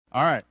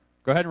All right.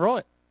 Go ahead and roll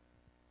it.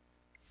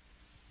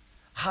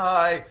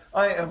 Hi,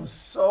 I am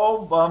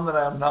so bummed that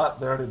I'm not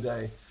there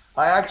today.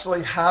 I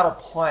actually had a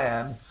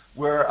plan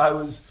where I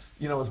was,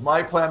 it was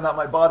my plan, not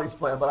my body's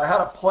plan, but I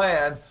had a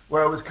plan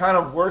where I was kind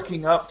of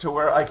working up to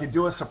where I could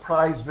do a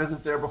surprise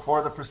visit there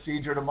before the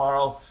procedure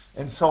tomorrow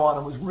and so on. I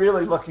was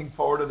really looking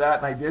forward to that,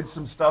 and I did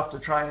some stuff to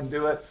try and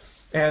do it.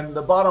 And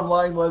the bottom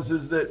line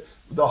is that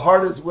the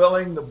heart is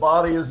willing, the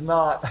body is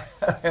not,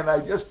 and I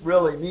just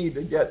really need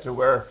to get to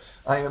where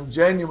I am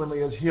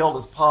genuinely as healed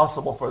as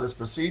possible for this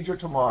procedure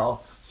tomorrow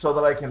so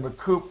that I can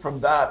recoup from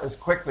that as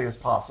quickly as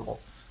possible.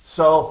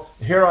 So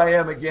here I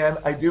am again.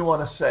 I do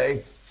want to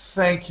say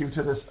thank you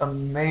to this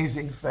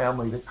amazing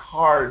family, the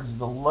cards,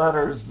 the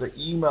letters, the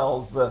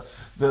emails,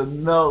 the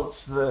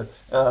notes, the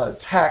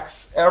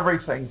texts,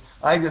 everything.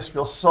 I just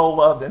feel so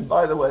loved. And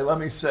by the way, let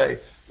me say,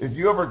 if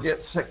you ever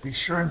get sick, be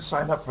sure and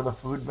sign up for the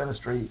food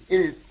ministry.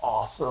 It is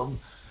awesome.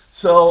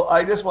 So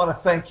I just want to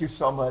thank you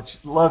so much.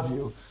 Love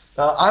you.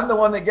 I'm the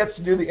one that gets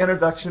to do the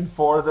introduction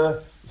for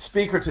the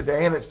speaker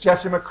today, and it's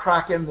Jesse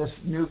McCracken,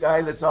 this new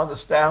guy that's on the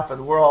staff,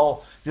 and we're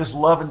all just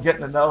loving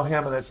getting to know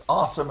him, and it's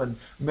awesome, and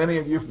many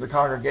of you from the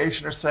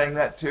congregation are saying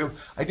that too.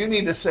 I do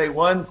need to say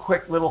one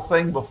quick little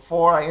thing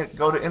before I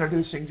go to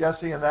introducing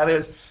Jesse, and that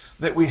is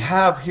that we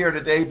have here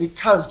today,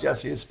 because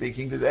Jesse is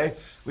speaking today,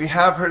 we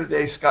have here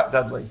today Scott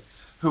Dudley,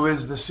 who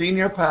is the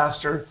senior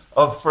pastor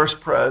of First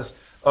Pres,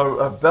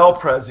 Bel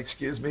Pres,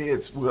 excuse me.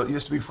 It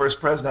used to be First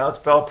Pres, now it's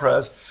Bel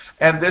Pres.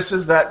 And this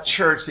is that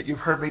church that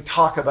you've heard me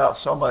talk about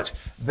so much.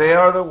 They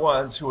are the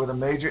ones who are the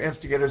major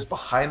instigators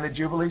behind the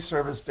Jubilee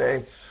Service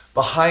Day,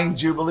 behind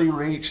Jubilee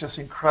Reach, this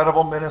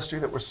incredible ministry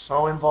that we're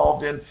so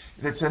involved in.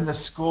 It's in the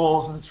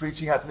schools and it's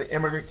reaching out to the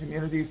immigrant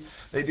communities.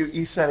 They do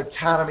Eastside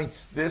Academy.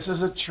 This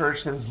is a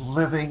church that is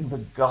living the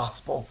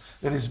gospel,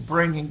 that is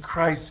bringing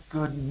Christ's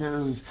good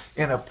news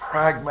in a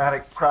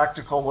pragmatic,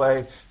 practical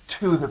way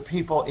to the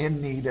people in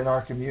need in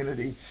our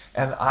community.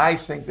 And I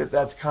think that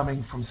that's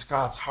coming from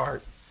Scott's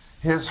heart.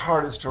 His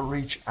heart is to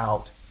reach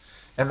out.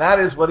 And that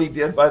is what he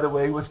did, by the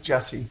way, with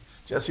Jesse.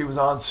 Jesse was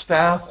on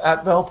staff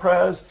at Bel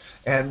Pres,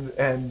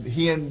 and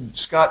he and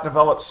Scott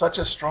developed such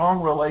a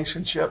strong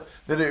relationship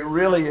that it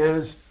really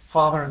is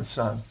father and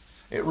son.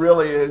 It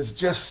really is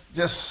just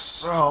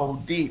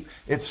so deep.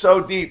 It's so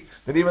deep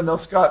that even though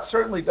Scott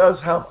certainly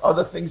does have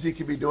other things he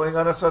could be doing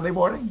on a Sunday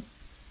morning,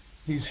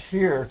 he's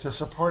here to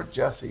support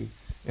Jesse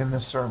in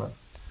this sermon.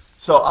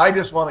 So I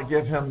just want to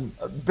give him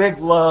a big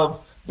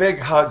love, big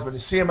hugs. When you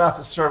see him at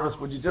the service,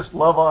 would you just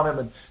love on him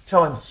and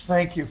tell him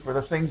thank you for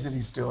the things that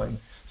he's doing?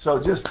 So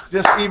just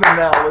even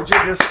now, would you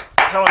just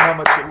tell him how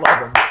much you love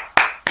him?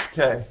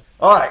 Okay.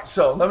 All right.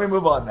 So let me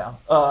move on now.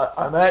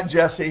 I'm at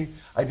Jesse.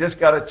 I just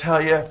got to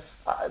tell you,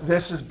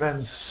 this has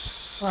been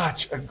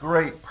such a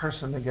great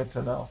person to get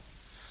to know.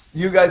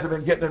 You guys have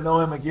been getting to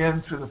know him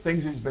again through the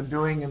things he's been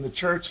doing in the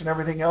church and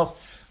everything else.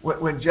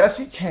 When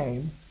Jesse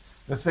came,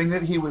 the thing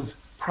that he was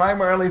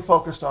primarily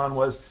focused on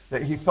was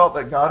that he felt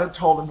that God had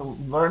told him to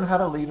learn how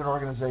to lead an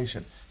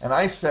organization. And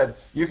I said,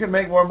 you can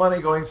make more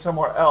money going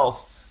somewhere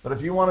else, but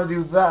if you want to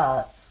do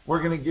that,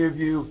 we're going to give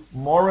you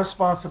more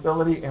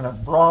responsibility in a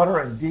broader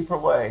and deeper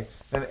way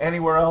than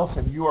anywhere else,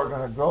 and you are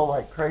going to grow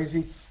like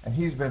crazy. And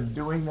he's been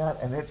doing that,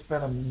 and it's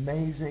been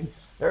amazing.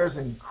 There's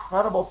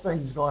incredible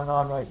things going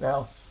on right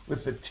now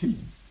with the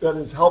team that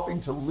is helping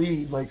to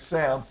lead Lake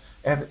Sam,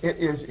 and it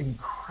is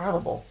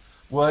incredible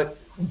what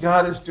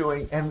God is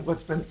doing. And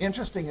what's been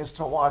interesting is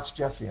to watch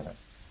Jesse in it,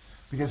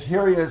 because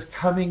here he is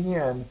coming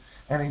in,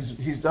 and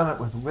he's done it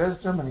with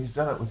wisdom, and he's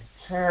done it with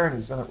care, and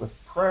he's done it with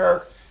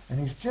prayer, and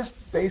he's just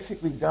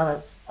basically done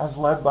it as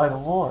led by the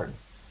Lord,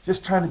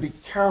 just trying to be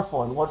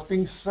careful in what's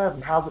being said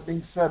and how's it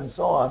being said and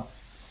so on.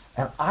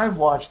 And I've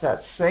watched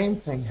that same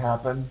thing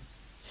happen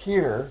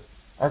here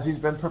as he's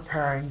been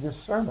preparing this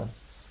sermon.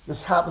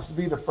 This happens to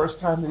be the first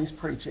time that he's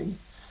preaching,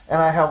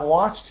 and I have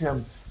watched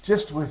him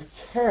just with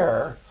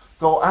care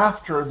go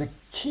after the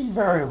key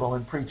variable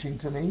in preaching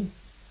to me,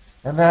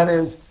 and that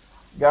is,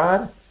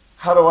 God,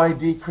 how do I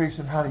decrease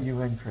and how do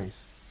you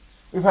increase?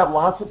 We've had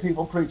lots of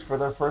people preach for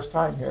their first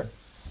time here.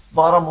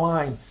 Bottom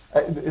line,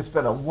 it's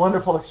been a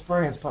wonderful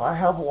experience, but I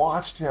have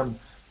watched him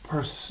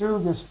pursue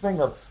this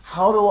thing of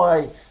how do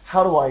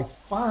I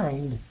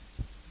find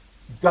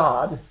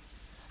God?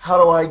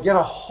 How do I get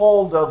a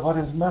hold of what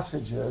his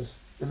message is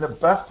in the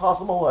best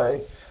possible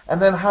way?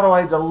 And then how do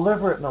I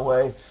deliver it in a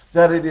way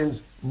that it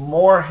is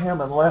more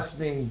him and less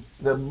me,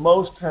 the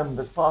most him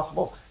that's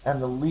possible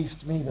and the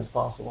least me that's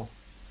possible?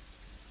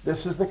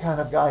 This is the kind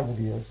of guy that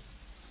he is.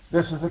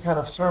 This is the kind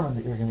of sermon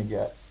that you're going to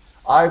get.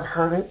 I've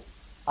heard it.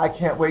 I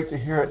can't wait to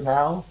hear it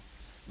now.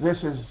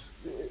 This is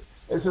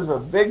a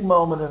big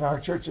moment in our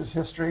church's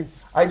history.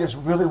 I just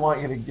really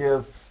want you to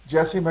give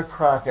Jesse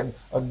McCracken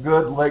a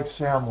good Lake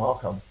Sam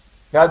welcome.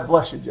 God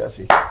bless you,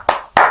 Jesse.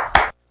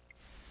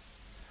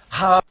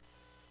 How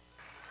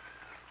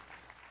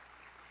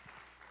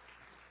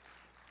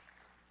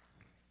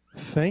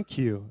Thank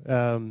you.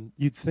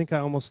 You'd think I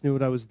almost knew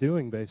what I was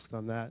doing based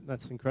on that.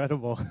 That's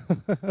incredible.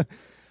 I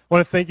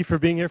want to thank you for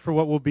being here for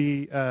what will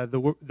be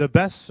the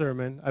best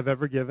sermon I've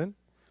ever given.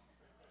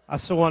 I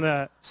also want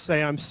to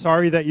say I'm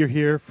sorry that you're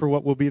here for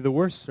what will be the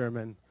worst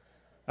sermon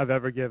I've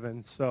ever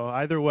given. So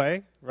either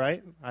way,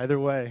 right? Either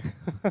way.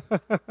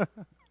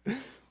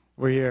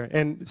 We're here.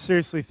 And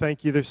seriously,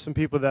 thank you. There's some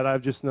people that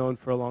I've just known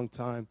for a long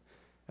time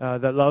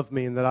that love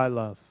me and that I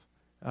love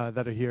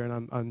that are here,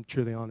 and I'm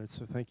truly honored.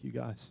 So thank you,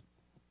 guys.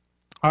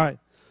 All right,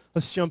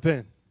 let's jump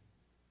in.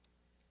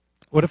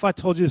 What if I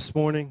told you this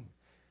morning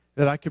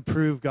that I could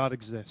prove God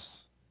exists?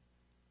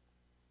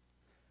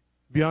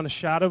 Beyond a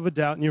shadow of a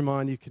doubt in your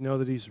mind, you can know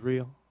that he's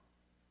real,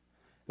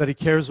 that he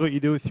cares what you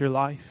do with your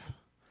life,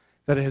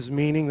 that it has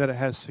meaning, that it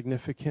has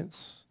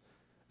significance,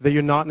 that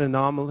you're not an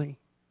anomaly,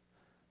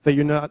 that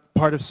you're not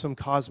part of some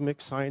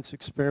cosmic science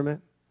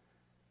experiment,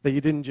 that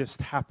you didn't just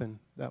happen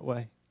that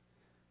way,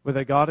 but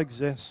that God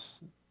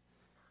exists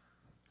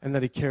and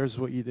that he cares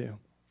what you do.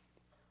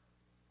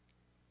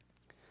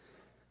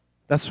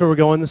 That's where we're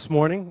going this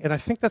morning, and I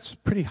think that's a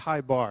pretty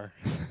high bar.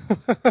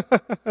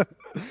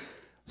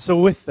 So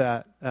with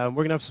that, we're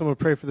going to have someone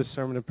pray for this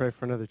sermon and pray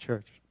for another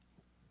church.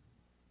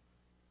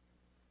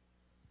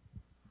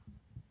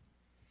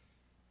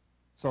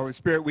 So Holy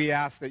Spirit, we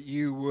ask that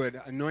you would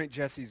anoint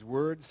Jesse's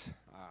words,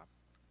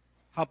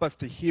 help us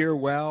to hear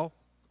well,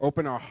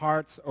 open our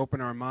hearts, open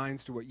our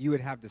minds to what you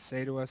would have to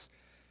say to us.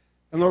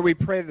 And Lord, we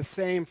pray the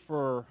same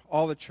for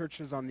all the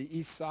churches on the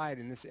east side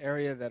in this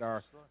area that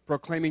are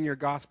proclaiming your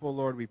gospel.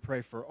 Lord, we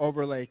pray for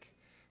Overlake.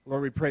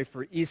 Lord, we pray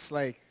for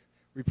Eastlake.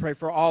 We pray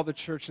for all the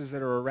churches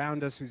that are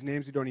around us whose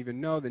names we don't even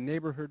know, the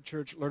neighborhood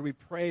church. Lord, we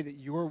pray that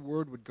your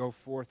word would go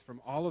forth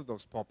from all of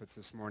those pulpits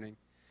this morning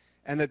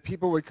and that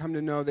people would come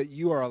to know that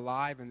you are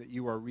alive and that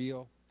you are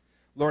real.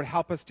 Lord,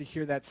 help us to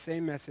hear that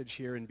same message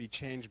here and be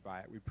changed by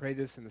it. We pray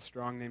this in the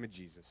strong name of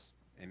Jesus.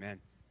 Amen.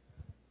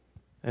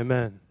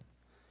 Amen.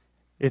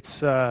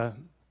 It's,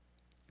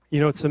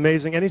 it's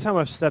amazing. Anytime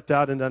I've stepped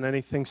out and done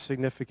anything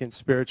significant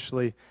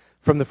spiritually,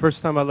 from the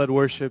first time I led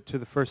worship to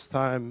the first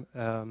time,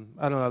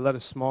 I led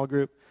a small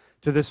group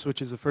to this, which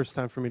is the first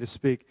time for me to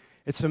speak.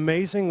 It's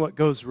amazing what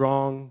goes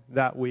wrong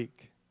that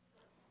week.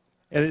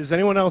 And is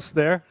anyone else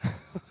there?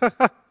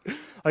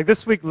 Like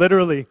this week,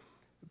 literally,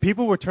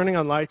 people were turning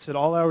on lights at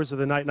all hours of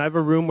the night, and I have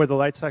a room where the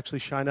lights actually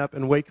shine up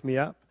and wake me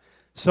up.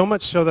 So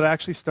much so that I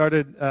actually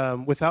started,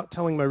 without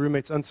telling my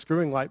roommates,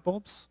 unscrewing light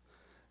bulbs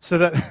so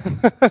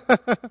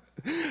that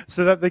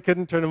so that they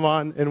couldn't turn them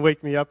on and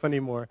wake me up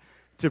anymore.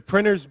 To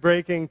printers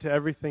breaking, to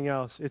everything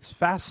else. It's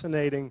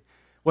fascinating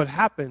what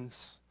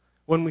happens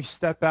when we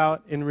step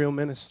out in real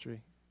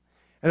ministry.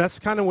 And that's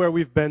kind of where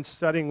we've been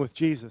studying with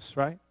Jesus,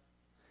 right?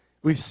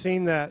 We've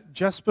seen that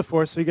just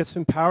before, so he gets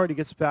empowered, he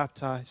gets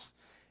baptized,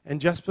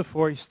 and just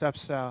before he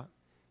steps out,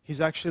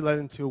 he's actually led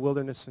into a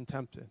wilderness and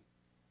tempted.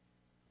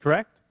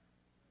 Correct?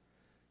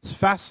 It's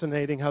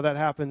fascinating how that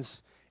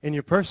happens in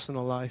your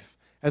personal life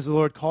as the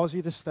Lord calls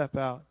you to step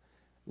out.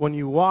 When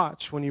you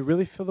watch, when you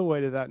really feel the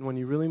weight of that, and when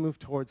you really move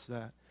towards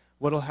that,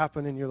 what will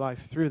happen in your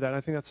life through that? And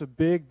I think that's a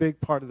big,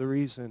 big part of the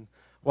reason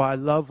why I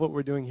love what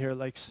we're doing here at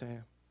Lake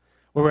Sam,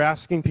 where we're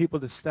asking people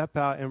to step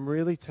out and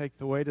really take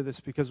the weight of this.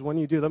 Because when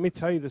you do, let me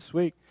tell you this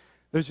week,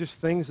 there's just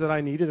things that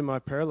I needed in my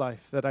prayer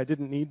life that I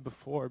didn't need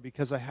before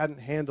because I hadn't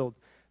handled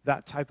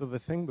that type of a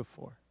thing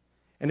before.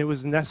 And it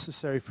was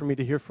necessary for me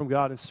to hear from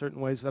God in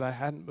certain ways that I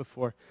hadn't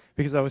before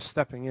because I was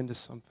stepping into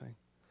something.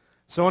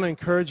 So I want to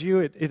encourage you.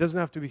 It doesn't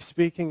have to be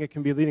speaking. It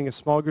can be leading a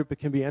small group. It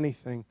can be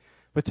anything.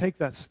 But take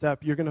that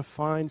step. You're going to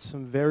find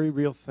some very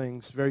real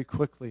things very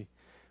quickly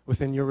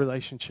within your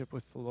relationship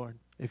with the Lord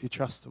if you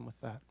trust him with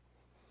that.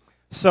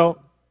 So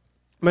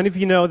many of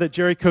you know that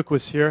Jerry Cook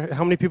was here.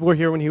 How many people were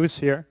here when he was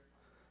here?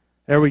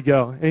 There we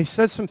go. And he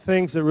said some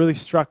things that really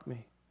struck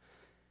me.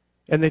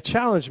 And they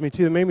challenged me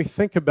too. They made me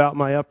think about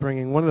my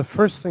upbringing. One of the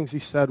first things he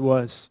said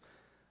was,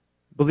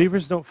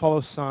 believers don't follow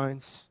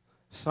signs.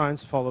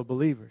 Signs follow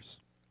believers.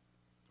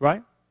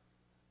 Right?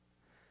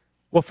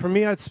 Well, for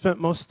me, I'd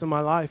spent most of my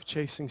life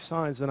chasing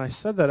signs, and I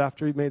said that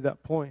after he made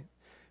that point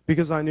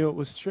because I knew it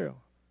was true.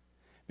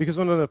 Because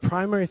one of the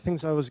primary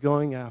things I was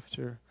going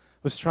after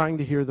was trying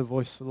to hear the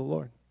voice of the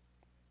Lord.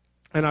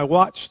 And I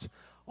watched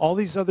all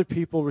these other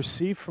people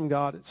receive from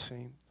God, it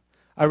seemed.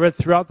 I read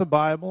throughout the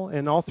Bible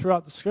and all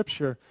throughout the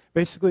Scripture,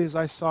 basically as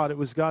I saw it, it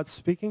was God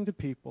speaking to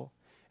people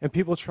and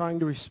people trying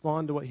to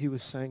respond to what he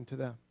was saying to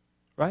them.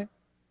 Right?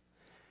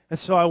 And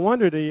so I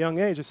wondered at a young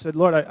age, I said,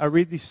 Lord, I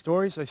read these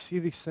stories, I see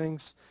these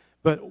things,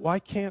 but why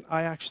can't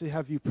I actually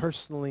have you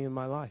personally in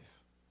my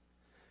life?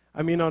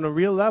 I mean, on a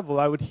real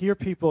level, I would hear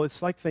people,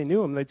 it's like they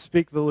knew him. They'd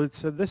speak, the Lord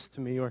said this to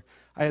me, or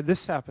I had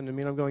this happen to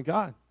me, and I'm going,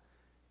 God,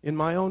 in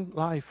my own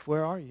life,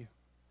 where are you?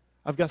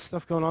 I've got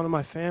stuff going on in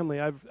my family.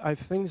 I have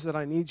things that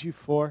I need you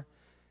for.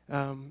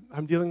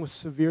 I'm dealing with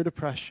severe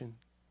depression,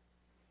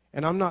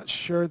 and I'm not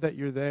sure that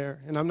you're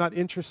there, and I'm not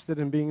interested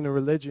in being in a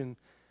religion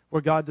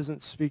where God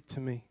doesn't speak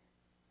to me,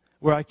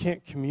 where I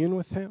can't commune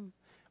with him,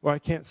 where I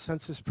can't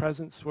sense his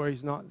presence, where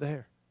he's not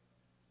there.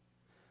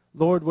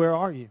 Lord, where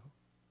are you?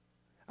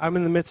 I'm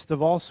in the midst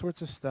of all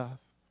sorts of stuff.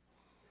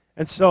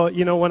 And so,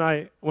 when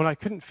I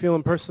couldn't feel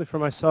him personally for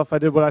myself, I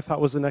did what I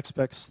thought was the next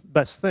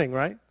best thing,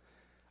 right?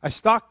 I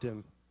stalked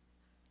him.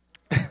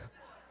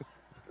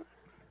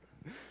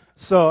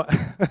 So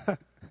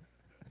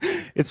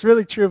it's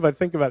really true if I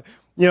think about it.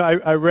 You know,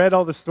 I read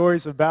all the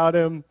stories about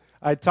him.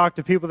 I talked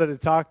to people that had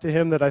talked to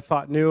him that I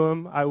thought knew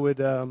him. I would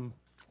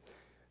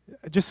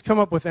just come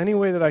up with any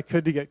way that I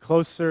could to get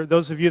closer.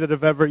 Those of you that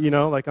have ever, you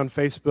know, like on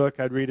Facebook,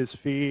 I'd read his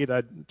feed.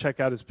 I'd check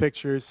out his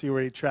pictures, see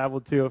where he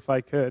traveled to if I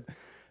could.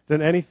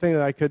 Done anything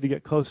that I could to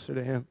get closer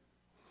to him.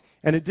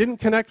 And it didn't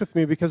connect with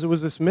me because it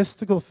was this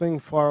mystical thing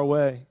far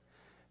away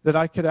that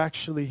I could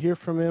actually hear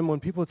from him.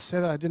 When people would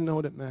say that, I didn't know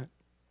what it meant.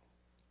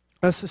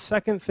 That's the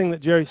second thing that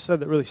Jerry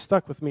said that really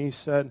stuck with me. He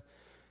said,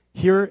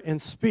 hear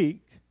and speak.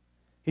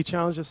 He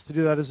challenged us to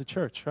do that as a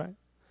church, right?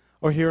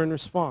 Or hear and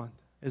respond,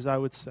 as I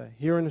would say.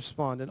 Hear and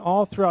respond. And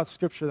all throughout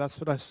Scripture,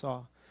 that's what I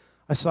saw.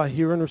 I saw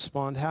hear and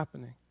respond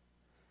happening.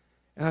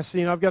 And I said,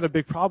 you know, I've got a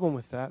big problem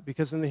with that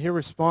because in the hear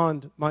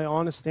respond, my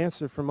honest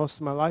answer for most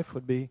of my life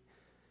would be,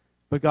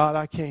 but God,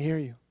 I can't hear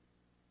you.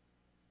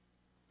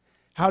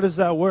 How does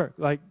that work?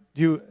 Like,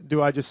 do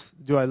I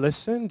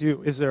listen?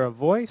 Is there a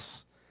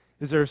voice?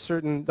 Is there a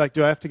certain, like,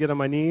 do I have to get on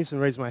my knees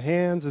and raise my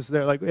hands? Is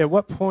there, like, at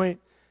what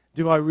point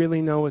do I really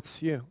know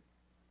it's you?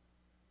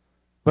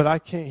 But I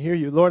can't hear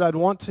you. Lord, I'd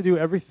want to do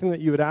everything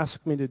that you would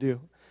ask me to do.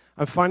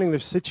 I'm finding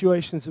there's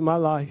situations in my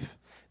life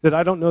that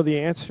I don't know the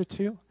answer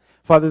to.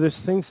 Father, there's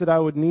things that I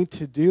would need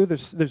to do.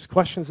 There's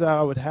questions that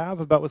I would have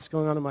about what's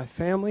going on in my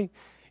family,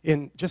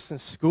 in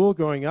school,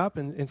 growing up,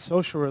 in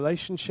social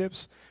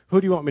relationships.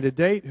 Who do you want me to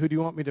date? Who do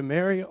you want me to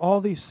marry?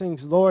 All these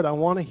things, Lord, I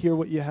want to hear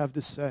what you have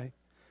to say.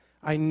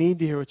 I need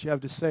to hear what you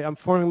have to say. I'm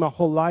forming my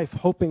whole life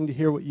hoping to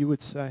hear what you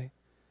would say,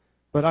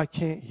 but I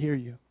can't hear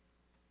you.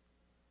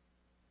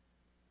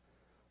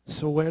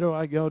 So where do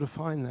I go to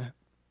find that?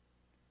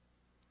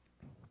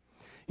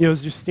 You know,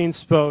 as Justine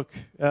spoke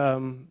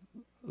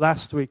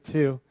last week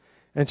too,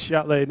 and she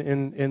outlaid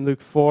in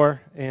Luke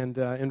 4 and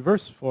in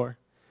verse 4,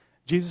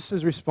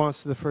 Jesus'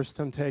 response to the first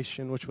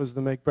temptation, which was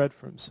to make bread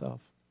for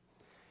himself.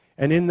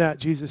 And in that,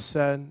 Jesus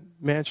said,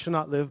 man shall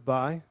not live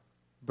by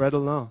bread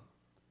alone.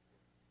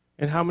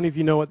 And how many of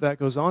you know what that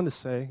goes on to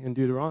say in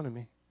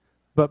Deuteronomy?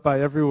 But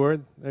by every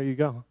word, there you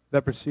go,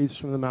 that proceeds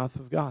from the mouth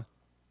of God.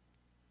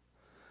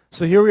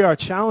 So here we are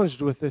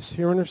challenged with this,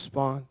 hear and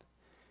respond,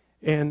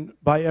 and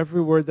by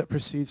every word that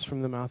proceeds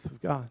from the mouth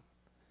of God.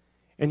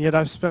 And yet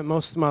I've spent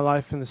most of my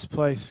life in this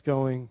place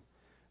going,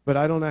 but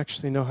I don't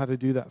actually know how to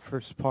do that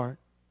first part.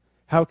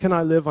 How can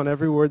I live on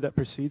every word that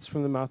proceeds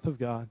from the mouth of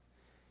God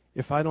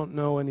if I don't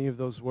know any of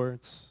those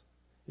words,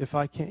 if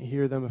I can't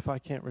hear them, if I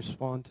can't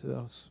respond to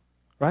those,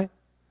 right?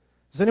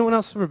 Has anyone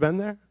else ever been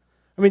there?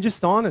 I mean,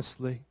 just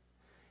honestly.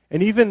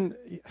 And even,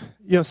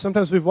 you know,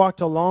 sometimes we've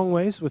walked a long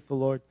ways with the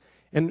Lord,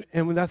 and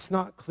when that's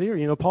not clear.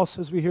 You know, Paul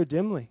says we hear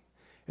dimly.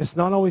 It's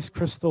not always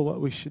crystal what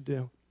we should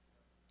do.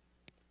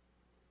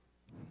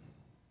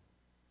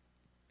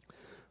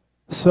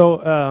 So,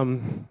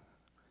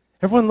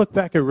 everyone look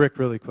back at Rick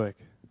really quick.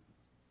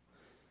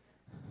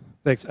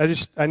 Thanks.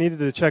 I needed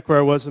to check where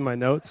I was in my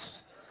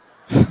notes.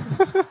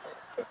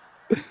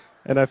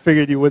 And I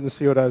figured you wouldn't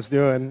see what I was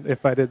doing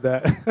if I did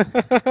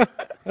that.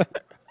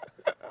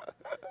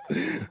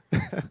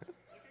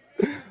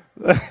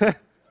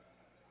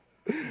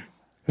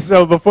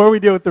 So before we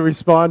deal with the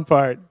respond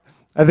part,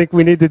 I think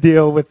we need to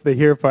deal with the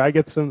hear part. I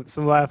get some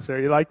laughs there.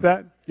 You like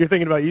that? You're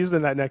thinking about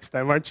using that next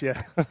time, aren't you?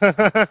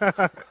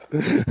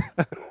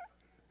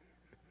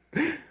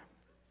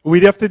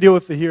 We'd have to deal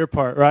with the hear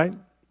part, right?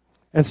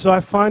 And so I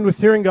find with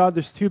hearing God,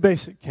 there's two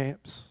basic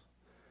camps.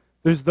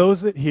 There's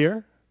those that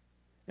hear,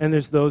 and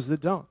there's those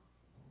that don't.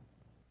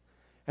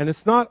 And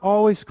it's not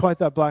always quite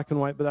that black and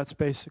white, but that's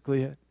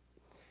basically it.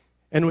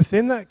 And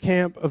within that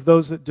camp of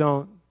those that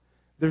don't,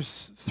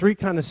 there's three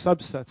kind of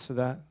subsets of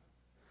that.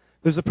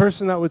 There's a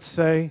person that would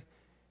say,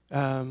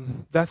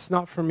 that's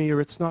not for me,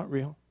 or it's not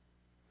real.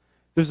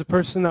 There's a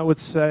person that would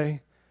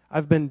say,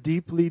 I've been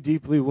deeply,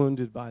 deeply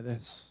wounded by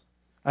this.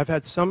 I've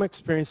had some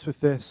experience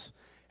with this,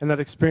 and that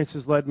experience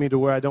has led me to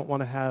where I don't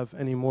want to have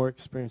any more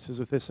experiences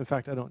with this. In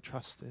fact, I don't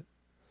trust it.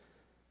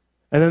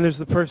 And then there's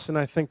the person,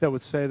 I think, that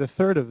would say the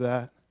third of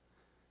that.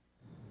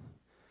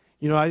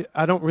 You know,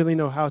 I don't really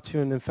know how to,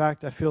 and in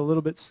fact, I feel a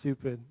little bit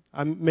stupid.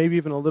 I'm maybe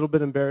even a little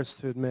bit embarrassed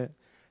to admit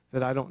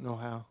that I don't know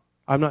how.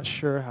 I'm not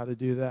sure how to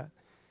do that.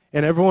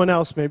 And everyone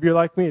else, maybe you're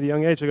like me at a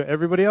young age, I go,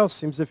 everybody else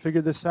seems to have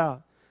figured this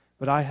out,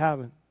 but I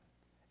haven't,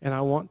 and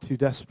I want to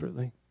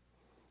desperately.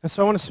 And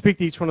so I want to speak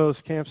to each one of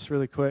those camps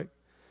really quick.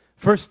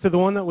 First, to the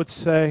one that would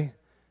say,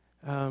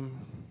 I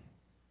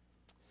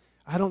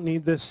don't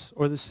need this,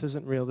 or this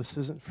isn't real, this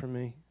isn't for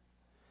me.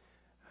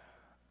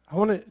 I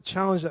want to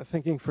challenge that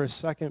thinking for a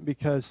second,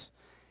 because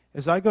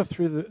as I go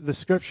through the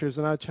scriptures,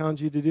 and I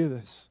challenge you to do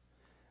this,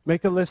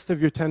 make a list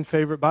of your 10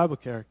 favorite Bible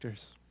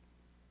characters.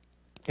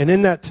 And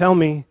in that, tell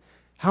me,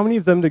 how many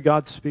of them did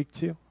God speak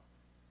to?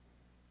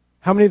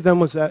 How many of them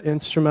was that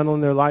instrumental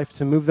in their life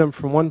to move them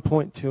from one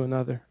point to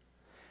another?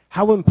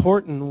 How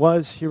important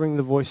was hearing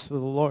the voice of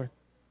the Lord?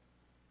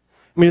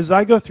 I mean, as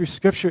I go through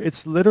Scripture,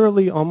 it's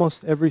literally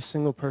almost every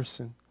single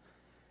person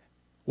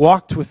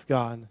walked with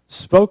God,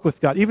 spoke with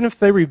God. Even if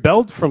they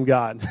rebelled from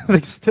God,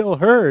 they still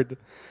heard.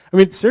 I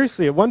mean,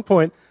 seriously, at one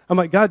point, I'm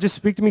like, God, just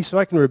speak to me so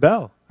I can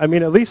rebel. I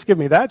mean, at least give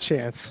me that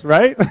chance,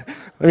 right?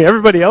 I mean,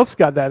 everybody else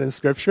got that in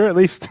Scripture, at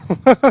least.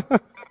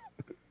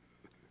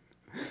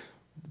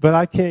 But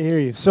I can't hear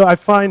you. So I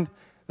find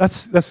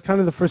that's kind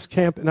of the first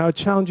camp, and I would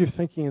challenge your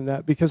thinking in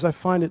that because I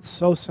find it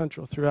so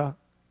central throughout.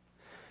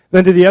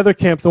 Then to the other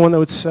camp, the one that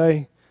would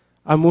say,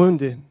 I'm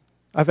wounded.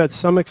 I've had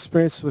some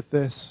experience with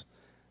this,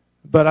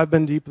 but I've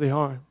been deeply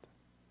harmed.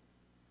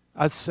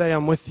 I'd say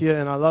I'm with you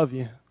and I love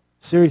you.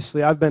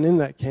 Seriously, I've been in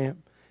that camp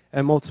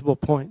at multiple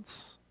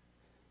points.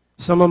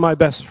 Some of my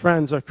best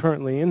friends are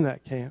currently in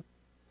that camp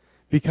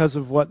because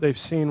of what they've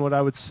seen. What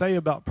I would say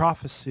about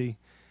prophecy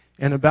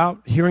and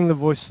about hearing the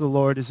voice of the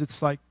Lord is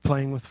it's like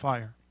playing with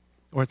fire,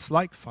 or it's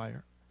like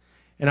fire.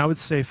 And I would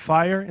say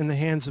fire in the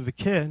hands of a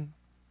kid,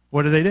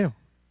 what do?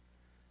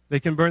 They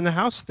can burn the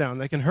house down.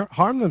 They can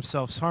harm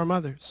themselves, harm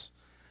others.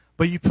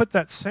 But you put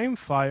that same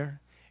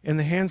fire in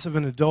the hands of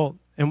an adult,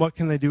 and what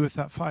can they do with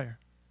that fire?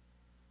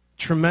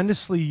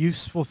 Tremendously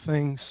useful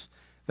things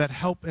that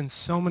help in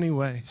so many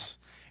ways.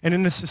 And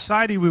in a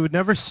society, we would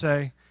never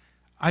say,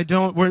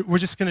 we're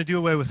just going to do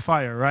away with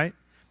fire, right?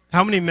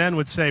 How many men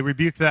would say,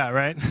 rebuke that,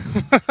 right?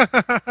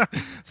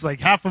 It's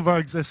like half of our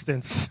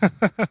existence.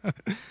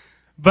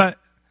 But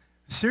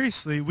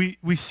seriously,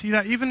 we see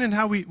that even in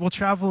how we'll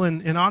travel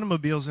in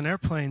automobiles and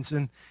airplanes,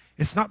 and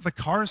it's not the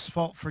car's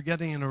fault for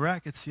getting in a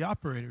wreck, it's the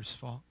operator's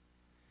fault.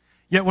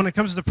 Yet when it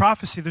comes to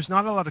prophecy, there's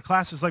not a lot of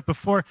classes. Like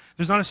before,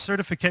 there's not a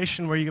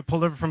certification where you get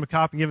pulled over from a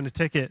cop and given a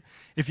ticket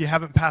if you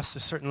haven't passed a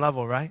certain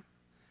level, right?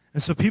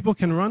 And so people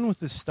can run with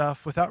this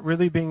stuff without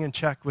really being in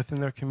check within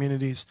their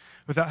communities,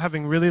 without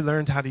having really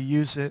learned how to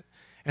use it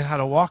and how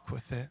to walk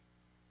with it.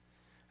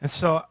 And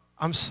so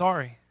I'm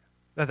sorry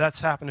that that's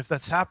happened. If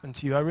that's happened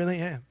to you, I really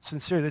am.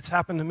 Sincerely, it's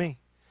happened to me.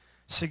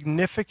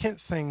 Significant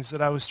things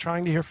that I was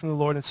trying to hear from the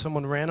Lord and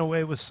someone ran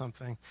away with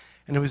something,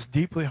 and it was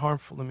deeply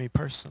harmful to me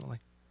personally.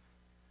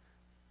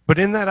 But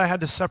in that, I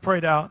had to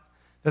separate out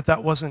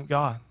that wasn't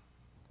God.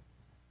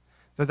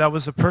 That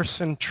was a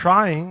person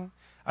trying,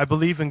 I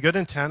believe in good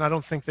intent. I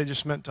don't think they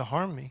just meant to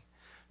harm me.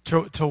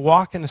 To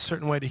walk in a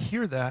certain way to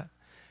hear that,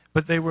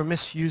 but they were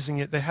misusing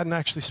it. They hadn't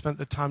actually spent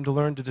the time to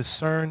learn to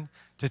discern,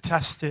 to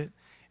test it,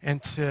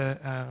 and to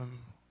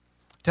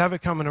have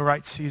it come in a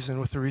right season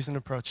with a reasoned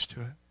approach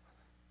to it.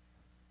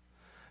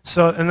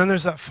 So, and then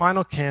there's that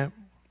final camp,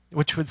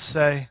 which would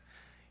say,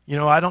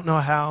 I don't know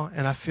how,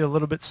 and I feel a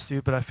little bit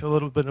stupid. I feel a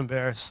little bit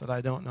embarrassed that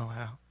I don't know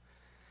how.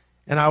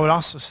 And I would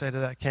also say to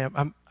that camp,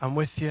 I'm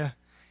with you,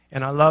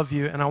 and I love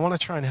you, and I want to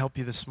try and help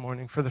you this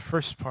morning for the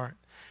first part.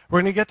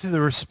 We're going to get to the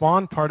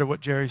respond part of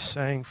what Jerry's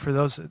saying for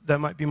those that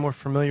might be more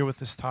familiar with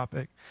this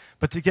topic.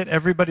 But to get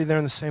everybody there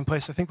in the same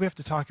place, I think we have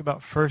to talk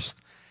about first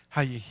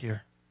how you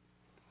hear.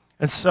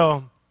 And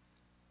so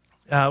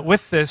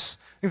with this,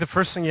 I think the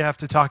first thing you have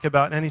to talk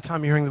about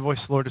anytime you're hearing the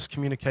voice of the Lord is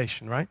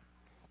communication, right?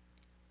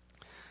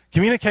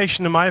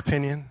 Communication, in my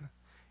opinion,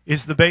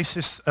 is the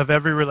basis of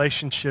every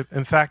relationship.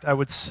 In fact, I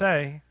would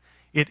say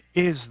it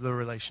is the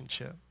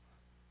relationship.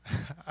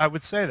 I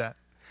would say that.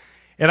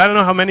 And I don't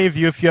know how many of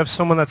you, if you have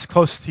someone that's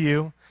close to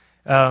you,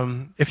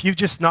 if you've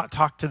just not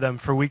talked to them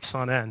for weeks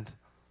on end,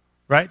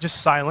 right?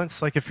 Just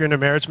silence. Like if you're in a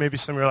marriage, maybe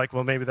some are like,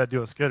 well, maybe that'd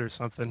do us good or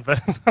something.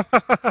 But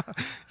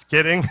just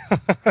kidding.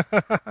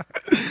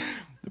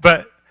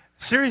 But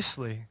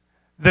seriously,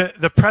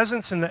 the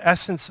presence and the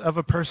essence of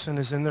a person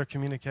is in their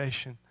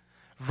communication.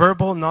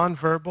 Verbal,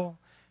 nonverbal,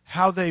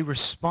 how they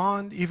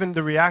respond, even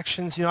the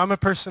reactions. I'm a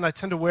person, I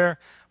tend to wear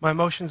my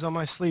emotions on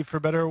my sleeve for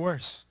better or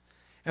worse.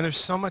 And there's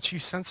so much you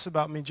sense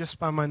about me just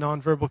by my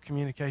nonverbal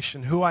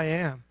communication, who I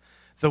am,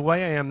 the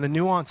way I am, the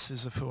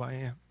nuances of who I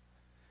am.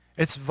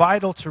 It's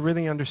vital to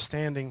really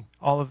understanding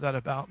all of that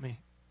about me.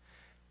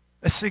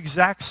 It's the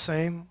exact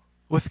same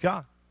with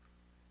God.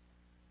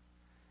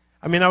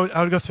 I mean, I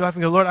would go through life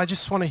and go, Lord, I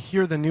just want to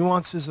hear the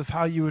nuances of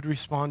how you would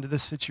respond to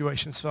this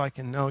situation so I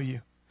can know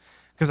you.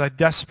 Because I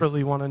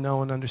desperately want to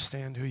know and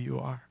understand who you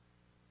are.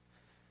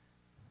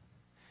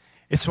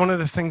 It's one of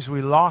the things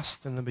we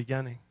lost in the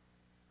beginning,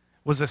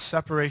 was a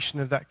separation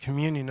of that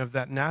communion, of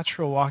that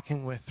natural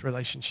walking with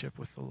relationship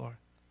with the Lord.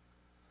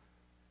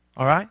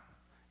 All right?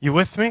 You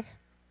with me?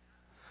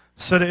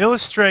 So to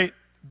illustrate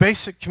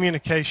basic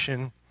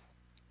communication,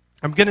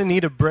 I'm going to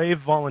need a brave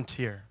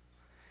volunteer.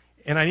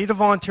 And I need a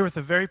volunteer with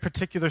a very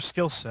particular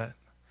skill set.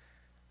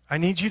 I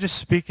need you to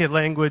speak a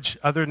language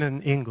other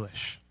than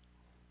English.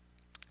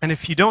 And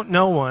if you don't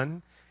know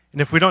one, and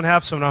if we don't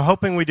have someone, I'm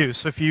hoping we do.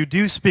 So if you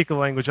do speak a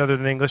language other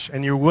than English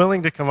and you're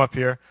willing to come up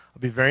here,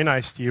 I'll be very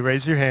nice to you.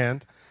 Raise your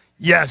hand.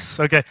 Yes,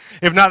 okay.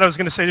 If not, I was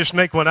going to say just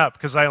make one up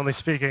because I only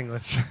speak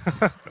English.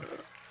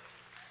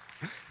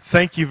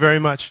 Thank you very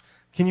much.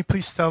 Can you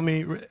please tell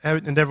me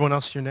and everyone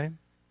else your name?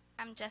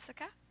 I'm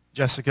Jessica.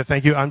 Jessica,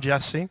 thank you. I'm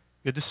Jesse.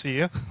 Good to see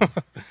you.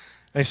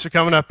 Thanks for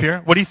coming up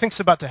here. What do you think's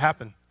about to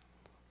happen?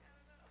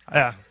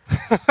 Yeah.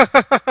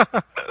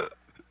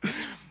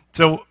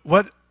 So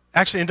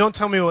actually, and don't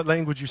tell me what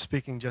language you're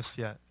speaking just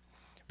yet.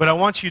 But I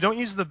want you, don't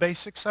use the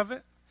basics of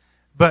it,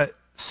 but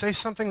say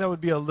something that would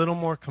be a little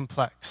more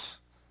complex.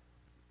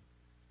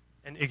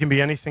 And it can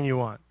be anything you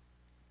want.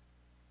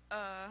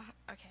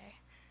 Okay.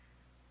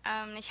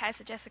 Ich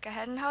heiße Jessica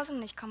Heldenhausen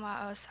und ich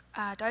komme aus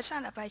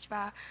Deutschland, aber ich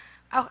war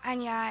auch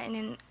ein Jahr in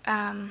den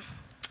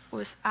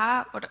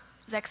USA oder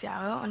 6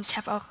 Jahre und ich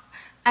habe auch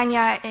ein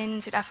Jahr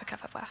in Südafrika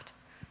verbracht.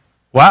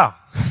 Wow.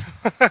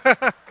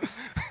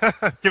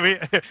 Give me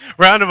a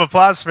round of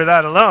applause for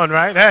that alone,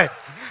 right? Hey.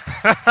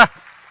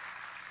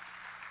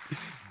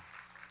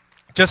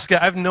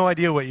 Jessica, I have no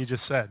idea what you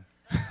just said.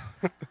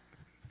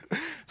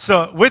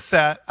 So with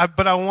that,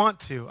 but I want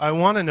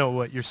to know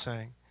what you're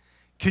saying.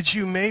 Could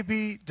you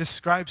maybe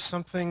describe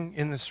something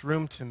in this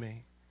room to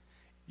me?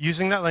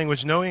 Using that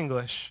language, no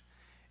English,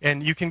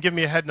 and you can give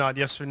me a head nod,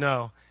 yes or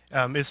no,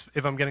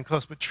 if I'm getting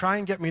close, but try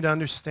and get me to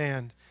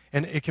understand.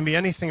 And it can be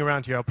anything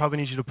around here. I'll probably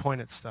need you to point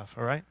at stuff,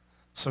 all right?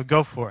 So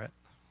go for it.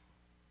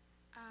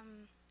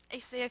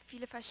 Ich sehe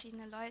viele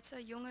verschiedene Leute,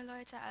 junge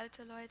Leute,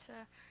 alte Leute,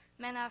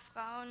 Männer,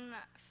 Frauen,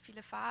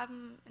 viele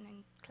Farben in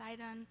den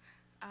Kleidern,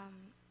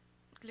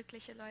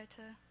 glückliche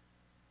Leute.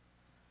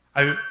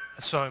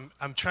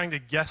 I'm trying to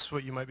guess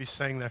what you might be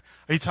saying there.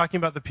 Are you talking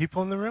about the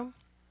people in the room?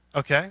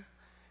 Okay.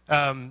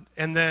 And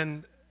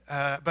then,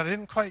 but I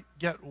didn't quite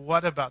get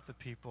what about the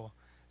people.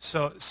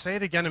 So say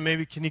it again, and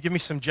maybe can you give me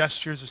some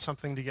gestures or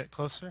something to get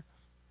closer?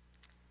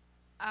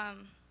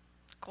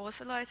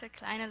 Große Leute,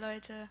 kleine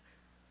Leute,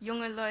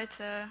 junge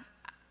Leute,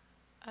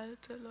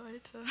 alte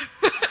Leute.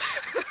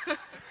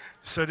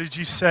 So did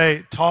you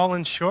say tall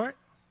and short?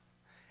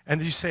 And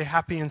did you say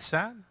happy and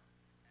sad?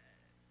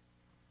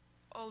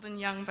 Old and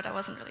young, but I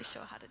wasn't really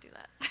sure how to do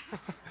that.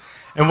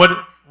 And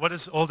what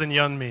does old and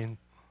young mean?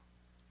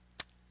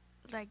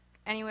 Like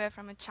anywhere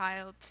from a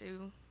child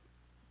to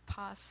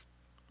past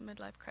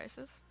midlife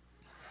crisis.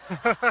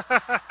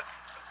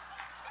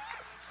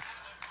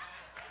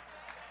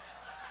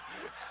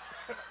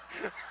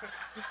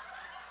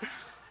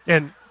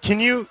 And can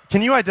you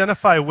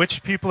identify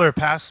which people are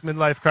past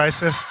midlife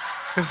crisis?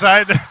 Because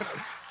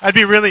I'd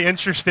be really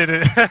interested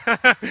in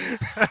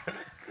it.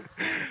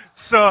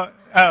 So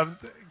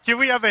can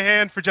we have a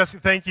hand for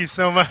Jessica? Thank you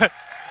so much.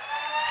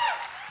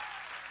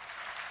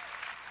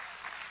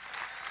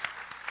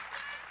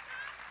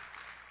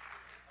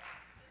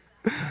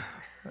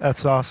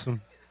 That's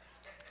awesome.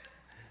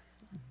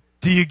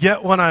 Do you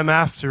get what I'm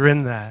after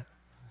in that?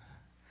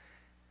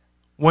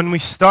 When we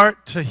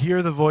start to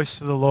hear the voice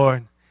of the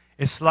Lord,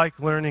 it's like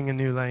learning a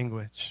new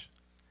language.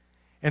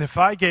 And if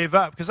I gave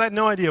up, because I had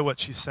no idea what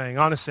she's saying,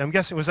 honestly, I'm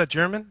guessing, was that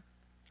German?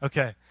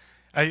 Okay.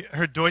 I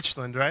heard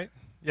Deutschland, right?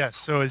 Yes,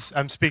 so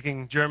I'm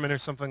speaking German or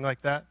something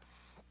like that.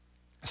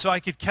 So I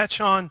could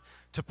catch on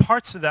to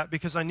parts of that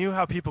because I knew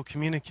how people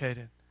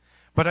communicated.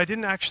 But I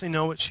didn't actually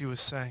know what she was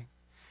saying.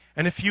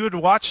 And if you had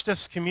watched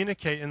us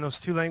communicate in those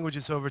two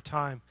languages over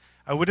time,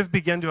 I would have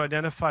begun to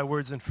identify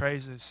words and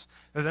phrases.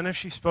 And then if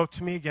she spoke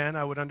to me again,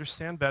 I would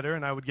understand better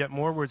and I would get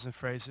more words and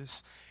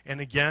phrases. And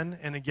again,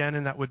 and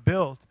that would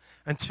build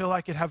until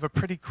I could have a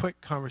pretty quick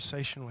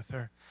conversation with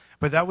her.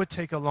 But that would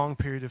take a long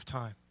period of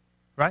time,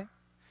 right?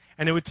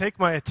 And it would take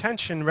my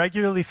attention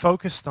regularly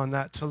focused on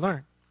that to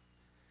learn.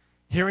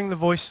 Hearing the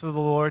voice of the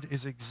Lord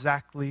is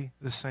exactly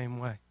the same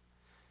way.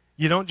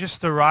 You don't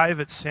just arrive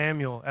at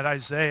Samuel, at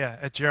Isaiah,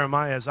 at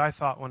Jeremiah, as I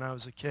thought when I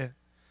was a kid.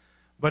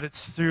 But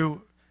it's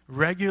through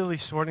regularly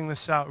sorting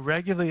this out,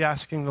 regularly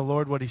asking the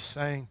Lord what he's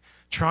saying,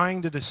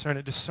 trying to discern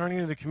it, discerning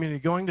it in the community,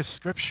 going to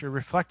Scripture,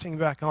 reflecting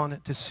back on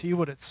it to see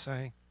what it's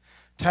saying,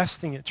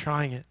 testing it,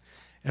 trying it,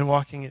 and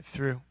walking it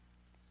through.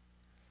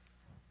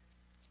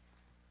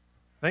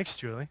 Thanks,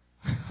 Julie.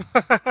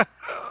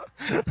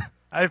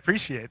 I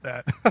appreciate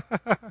that.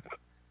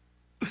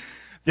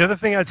 The other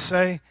thing I'd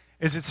say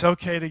is it's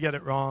okay to get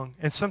it wrong.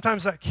 And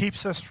sometimes that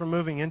keeps us from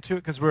moving into it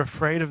because we're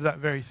afraid of that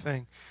very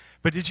thing.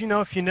 But did you know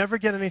if you never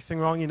get anything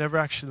wrong, you never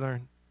actually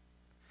learn?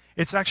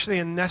 It's actually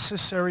a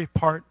necessary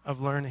part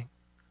of learning.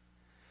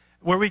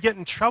 Where we get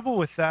in trouble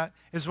with that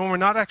is when we're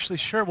not actually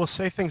sure. We'll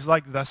say things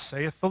like, "Thus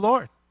saith the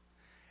Lord."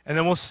 And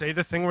then we'll say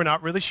the thing we're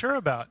not really sure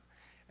about.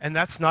 And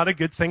that's not a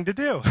good thing to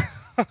do.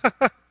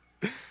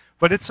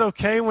 But it's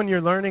okay when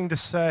you're learning to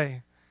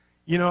say,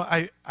 you know,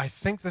 I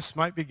think this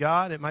might be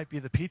God. It might be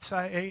the pizza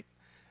I ate.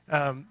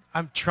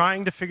 I'm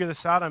trying to figure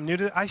this out. I'm new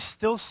to it. I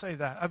still say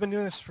that. I've been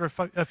doing this for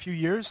a few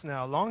years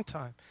now, a long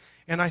time.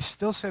 And I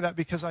still say that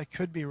because I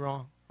could be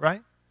wrong,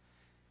 right?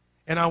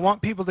 And I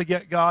want people to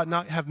get God,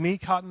 not have me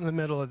caught in the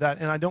middle of that,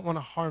 and I don't want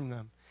to harm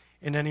them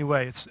in any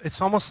way.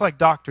 It's almost like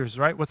doctors,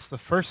 right? What's the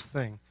first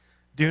thing?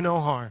 Do no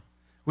harm.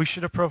 We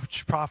should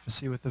approach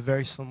prophecy with a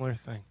very similar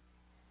thing.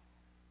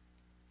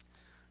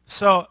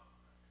 So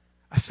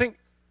I think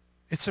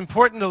it's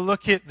important to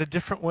look at the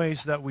different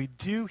ways that we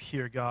do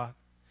hear God.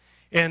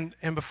 And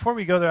before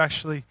we go there,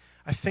 actually,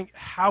 I think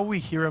how we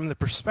hear him, the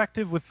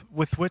perspective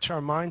with which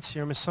our minds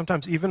hear him is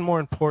sometimes even more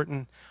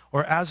important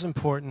or as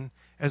important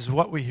as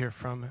what we hear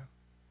from him.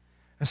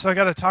 And so I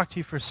got to talk to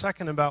you for a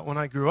second about when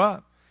I grew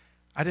up,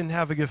 I didn't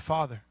have a good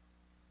father.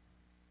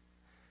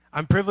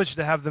 I'm privileged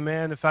to have the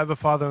man, if I have a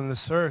father on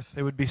this earth,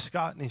 it would be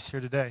Scott, and he's here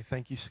today.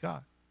 Thank you,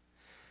 Scott.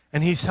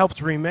 And he's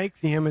helped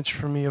remake the image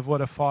for me of what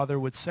a father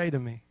would say to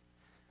me,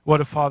 what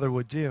a father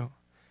would do.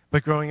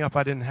 But growing up,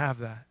 I didn't have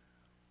that.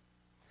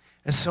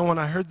 And so when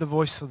I heard the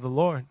voice of the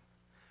Lord,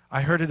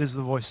 I heard it as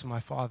the voice of my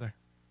Father.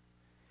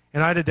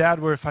 And I had a dad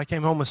where if I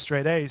came home with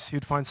straight A's, he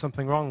would find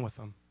something wrong with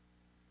them.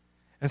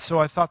 And so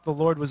I thought the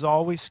Lord was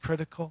always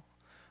critical,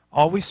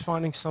 always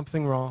finding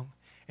something wrong,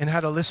 and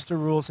had a list of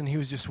rules, and he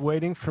was just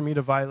waiting for me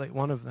to violate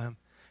one of them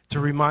to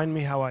remind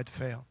me how I'd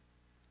failed.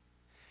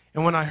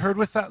 And when I heard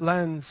with that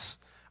lens,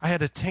 I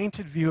had a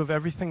tainted view of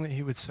everything that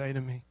he would say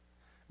to me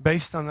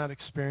based on that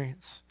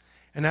experience.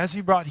 And as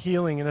he brought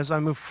healing, and as I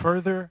moved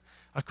further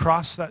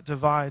across that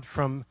divide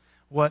from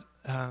what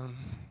a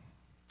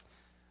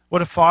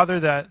father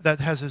that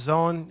has his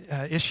own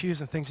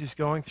issues and things he's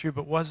going through,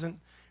 but wasn't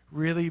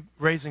really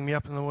raising me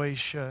up in the way he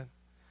should,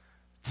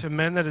 to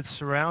men that had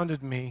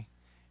surrounded me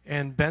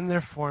and been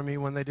there for me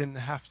when they didn't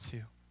have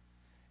to,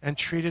 and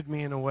treated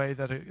me in a way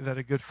that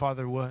a good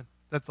father would,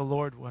 that the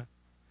Lord would.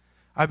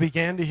 I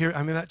began to hear,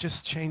 that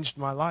just changed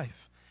my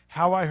life.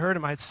 How I heard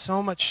him, I had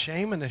so much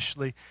shame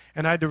initially,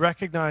 and I had to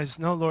recognize,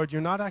 no, Lord,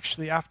 you're not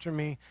actually after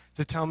me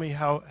to tell me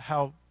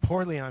how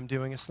poorly I'm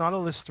doing. It's not a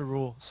list of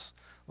rules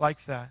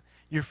like that.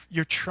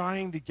 You're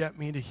trying to get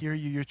me to hear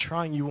you.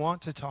 You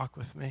want to talk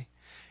with me.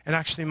 And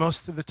actually,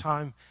 most of the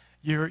time,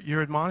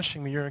 you're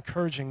admonishing me, you're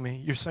encouraging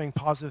me, you're saying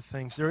positive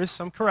things. There is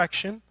some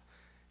correction.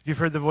 If you've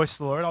heard the voice of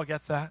the Lord, I'll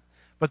get that.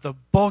 But the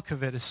bulk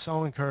of it is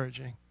so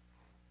encouraging.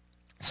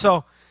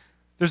 So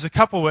there's a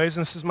couple ways,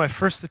 and this is my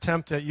first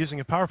attempt at using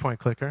a PowerPoint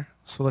clicker.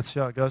 So let's see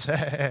how it goes.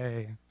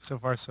 Hey, so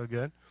far so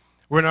good.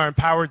 We're in our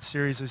Empowered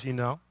series, as you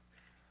know.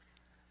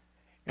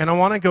 And I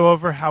want to go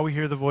over how we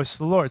hear the voice of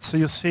the Lord. So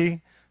you'll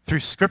see through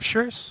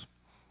scriptures,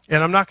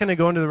 and I'm not going to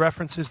go into the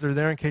references. They're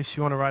there in case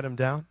you want to write them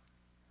down.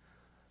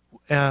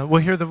 We'll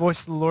hear the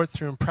voice of the Lord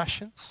through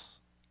impressions.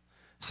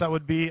 So that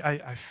would be,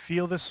 I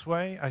feel this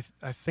way.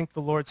 I think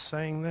the Lord's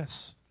saying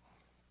this.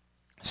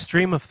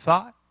 Stream of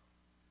thought.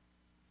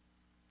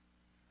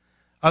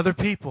 Other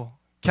people,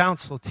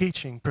 counsel,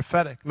 teaching,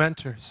 prophetic,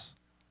 mentors.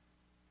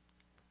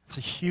 It's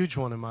a huge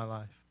one in my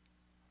life.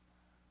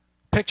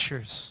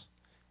 Pictures,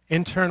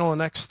 internal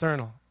and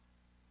external.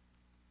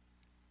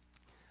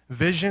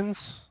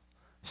 Visions,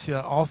 see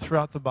that all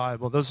throughout the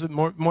Bible. Those would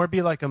more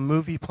be like a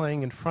movie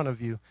playing in front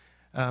of you.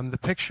 The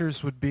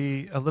pictures would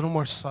be a little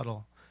more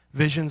subtle.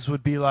 Visions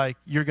would be like,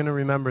 you're going to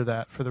remember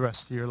that for the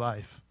rest of your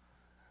life.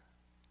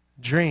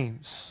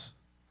 Dreams,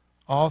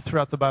 all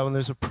throughout the Bible. And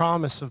there's a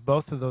promise of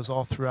both of those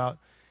all throughout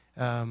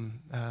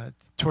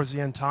towards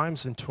the end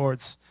times and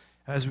towards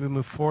as we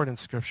move forward in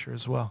Scripture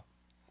as well.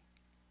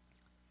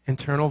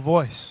 Internal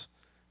voice.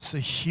 It's a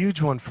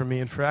huge one for me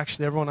and for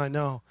actually everyone I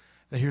know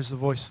that hears the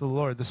voice of the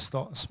Lord, the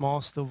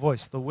small, still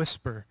voice. The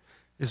whisper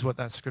is what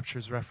that Scripture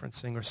is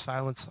referencing, or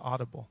silence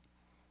audible.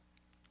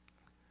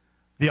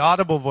 The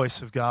audible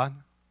voice of God,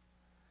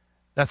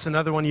 that's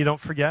another one you don't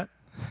forget.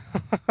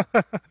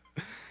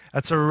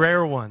 That's a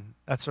rare one.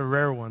 That's a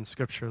rare one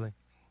scripturally.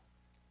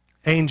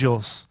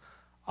 Angels,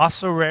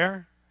 also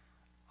rare,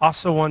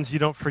 also ones you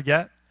don't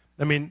forget.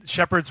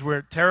 Shepherds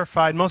were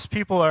terrified. Most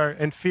people are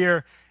in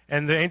fear,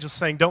 and the angel's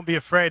saying, don't be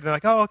afraid. And they're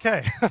like, oh,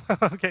 okay.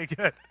 Okay,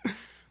 good.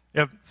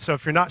 Yep. So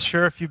if you're not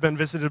sure if you've been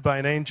visited by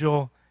an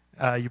angel,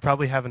 you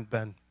probably haven't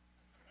been.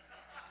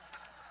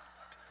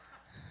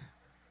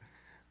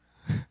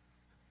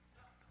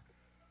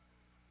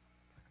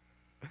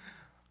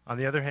 On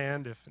the other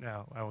hand,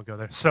 no, I won't go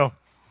there. So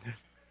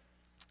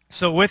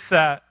with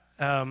that,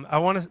 I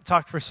want to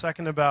talk for a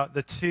second about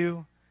the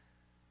two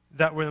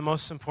that were the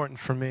most important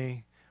for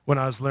me when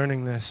I was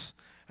learning this,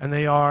 and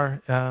they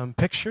are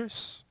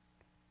pictures.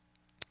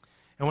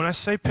 And when I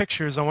say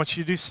pictures, I want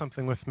you to do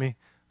something with me.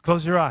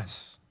 Close your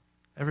eyes.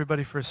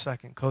 Everybody for a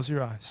second, close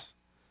your eyes.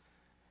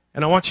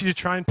 And I want you to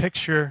try and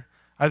picture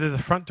either the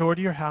front door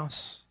to your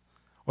house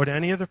or to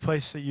any other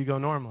place that you go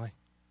normally.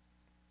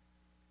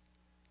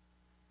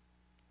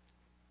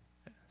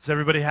 Does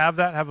everybody have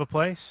that, have a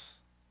place?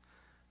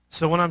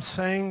 So when I'm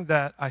saying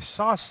that I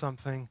saw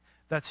something,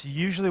 that's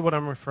usually what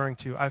I'm referring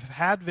to. I've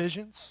had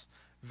visions,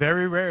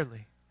 very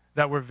rarely,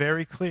 that were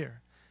very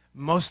clear.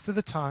 Most of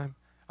the time,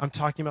 I'm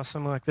talking about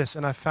something like this,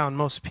 and I found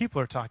most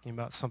people are talking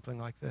about something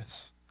like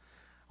this.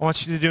 I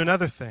want you to do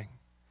another thing,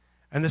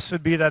 and this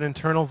would be that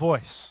internal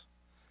voice.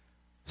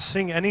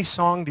 Sing any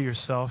song to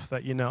yourself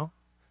that you know.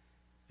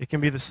 It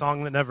can be the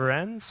song that never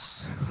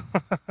ends.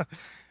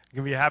 It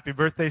can be a happy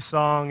birthday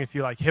song. If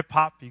you like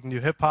hip-hop, you can do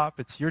hip-hop.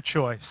 It's your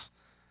choice.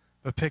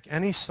 But pick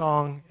any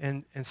song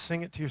and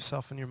sing it to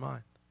yourself in your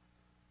mind.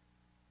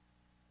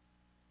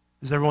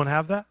 Does everyone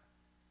have that?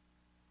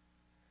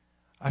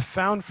 I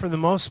found for the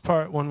most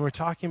part when we're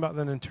talking about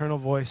that internal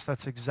voice,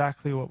 that's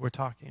exactly what we're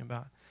talking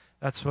about.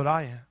 That's what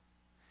I am.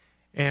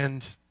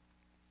 And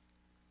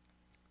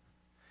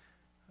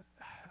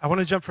I want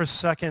to jump for a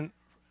second.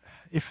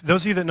 If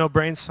those of you that know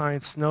brain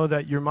science know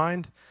that your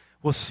mind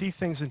will see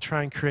things and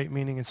try and create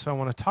meaning, and so I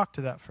want to talk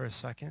to that for a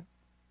second.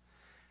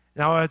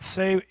 Now, I'd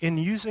say in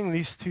using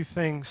these two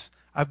things,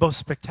 I both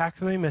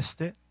spectacularly missed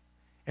it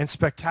and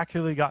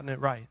spectacularly gotten it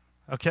right,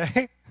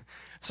 okay?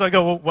 So I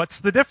go, well, what's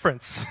the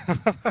difference?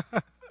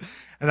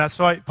 And that's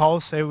why Paul will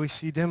say we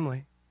see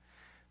dimly.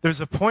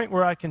 There's a point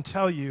where I can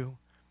tell you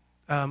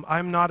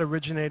I'm not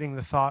originating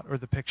the thought or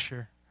the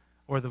picture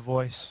or the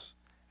voice.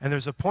 And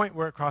there's a point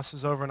where it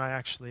crosses over and I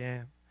actually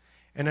am.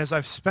 And as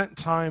I've spent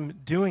time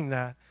doing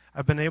that,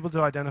 I've been able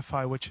to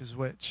identify which is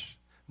which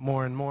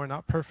more and more.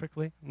 Not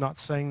perfectly, not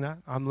saying that.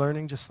 I'm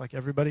learning just like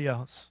everybody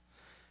else.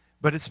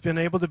 But it's been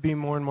able to be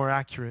more and more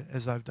accurate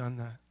as I've done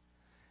that.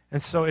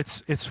 And so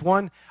it's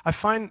one, I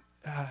find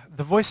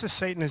the voice of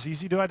Satan is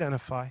easy to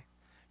identify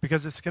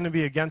because it's going to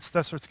be against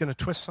us or it's going to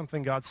twist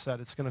something God said.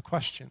 It's going to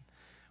question.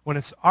 When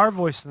it's our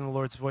voice and the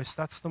Lord's voice,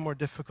 that's the more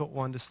difficult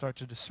one to start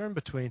to discern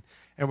between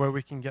and where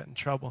we can get in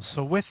trouble.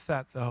 So with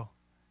that, though,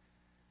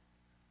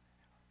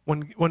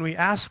 when we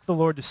ask the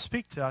Lord to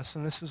speak to us,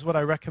 and this is what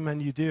I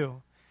recommend you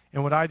do,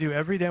 and what I do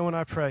every day when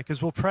I pray,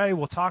 because we'll pray,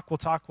 we'll talk,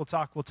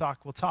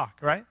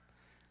 right?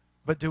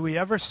 But do we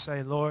ever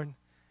say, Lord,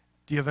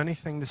 do you have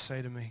anything to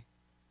say to me?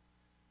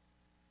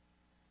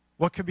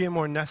 What could be a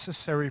more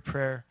necessary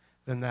prayer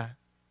than that?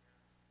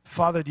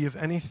 Father, do you have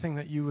anything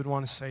that you would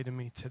want to say to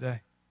me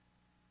today?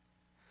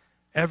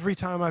 Every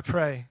time I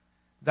pray,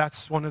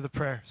 that's one of the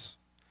prayers.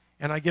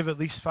 And I give at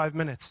least 5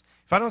 minutes.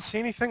 If I don't see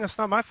anything, that's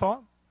not my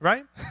fault,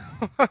 right?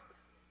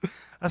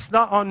 That's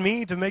not on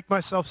me to make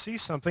myself see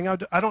something.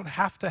 I don't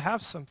have to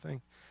have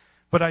something.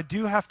 But I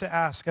do have to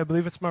ask. I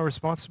believe it's my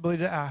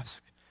responsibility to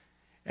ask.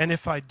 And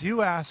if I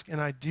do ask and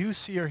I do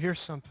see or hear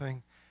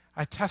something,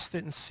 I test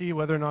it and see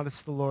whether or not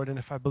it's the Lord. And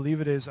if I believe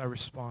it is, I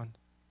respond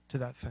to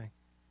that thing.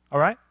 All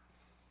right?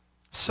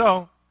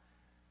 So,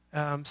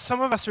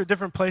 some of us are at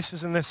different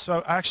places in this,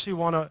 so I actually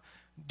want to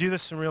do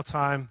this in real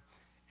time.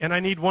 And I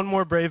need one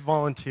more brave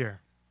volunteer.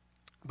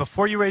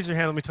 Before you raise your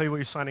hand, let me tell you what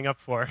you're signing up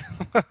for.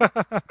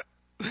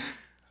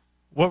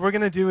 What we're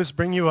going to do is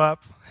bring you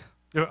up.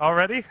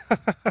 Already? All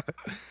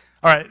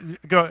right,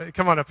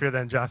 come on up here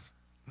then, Josh.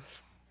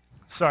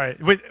 Sorry.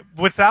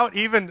 Without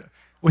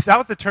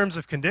the terms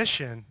of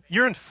condition,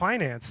 you're in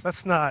finance.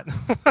 That's not.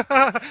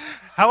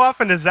 How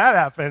often does that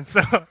happen?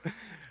 So,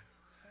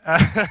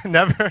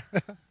 never.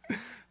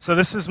 So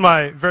this is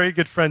my very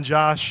good friend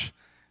Josh,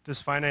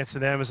 does finance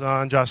at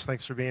Amazon. Josh,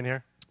 thanks for being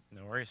here.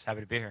 No worries. Happy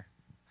to be here.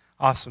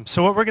 Awesome.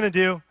 So what we're going to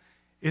do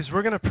is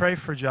we're going to pray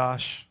for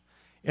Josh,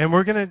 and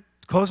we're going to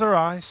close our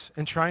eyes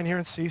and try and hear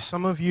and see.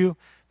 Some of you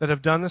that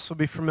have done this will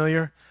be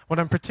familiar. What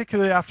I'm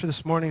particularly after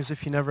this morning is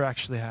if you never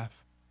actually have.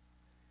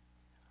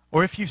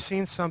 Or if you've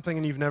seen something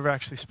and you've never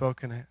actually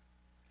spoken it.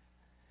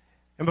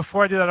 And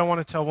before I do that, I want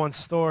to tell one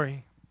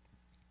story.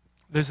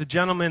 There's a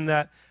gentleman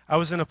that I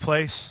was in a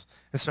place,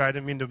 and sorry, I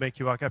didn't mean to make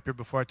you walk up here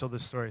before I told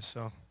this story,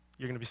 so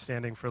you're going to be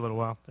standing for a little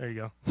while. There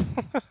you go.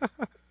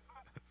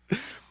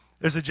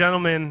 There's a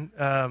gentleman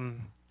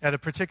at a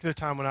particular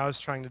time when I was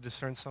trying to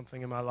discern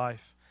something in my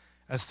life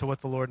as to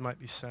what the Lord might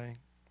be saying.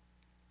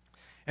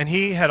 And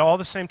he had all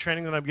the same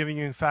training that I'm giving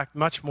you, in fact,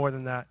 much more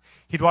than that.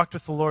 He'd walked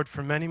with the Lord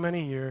for many,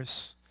 many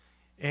years,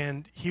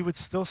 and he would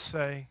still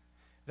say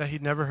that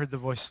he'd never heard the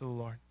voice of the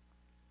Lord.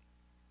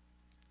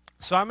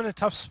 So I'm in a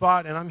tough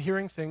spot, and I'm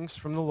hearing things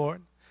from the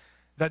Lord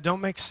that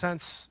don't make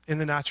sense in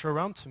the natural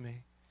realm to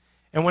me.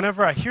 And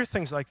whenever I hear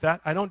things like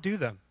that, I don't do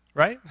them,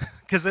 right?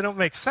 Because they don't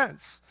make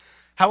sense.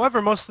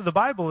 However, most of the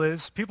Bible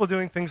is people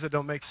doing things that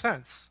don't make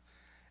sense.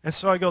 And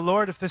so I go,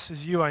 Lord, if this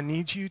is you, I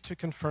need you to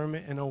confirm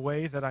it in a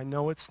way that I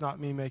know it's not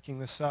me making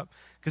this up,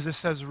 because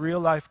this has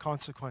real-life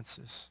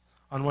consequences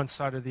on one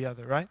side or the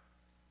other, right?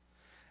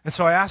 And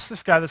so I asked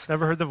this guy that's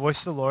never heard the voice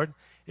of the Lord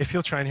if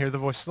he'll try and hear the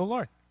voice of the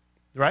Lord,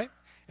 right?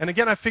 And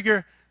again, I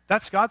figure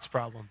that's God's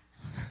problem,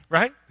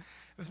 right?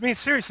 I mean,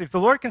 seriously, if the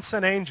Lord can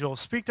send angels,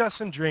 speak to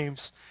us in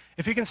dreams,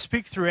 if he can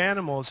speak through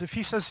animals, if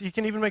he says he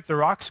can even make the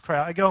rocks cry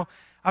out, I go,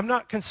 I'm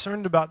not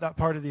concerned about that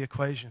part of the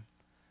equation.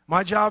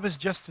 My job is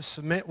just to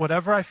submit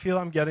whatever I feel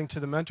I'm getting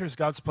to the mentors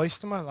God's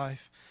placed in my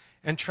life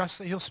and trust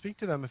that he'll speak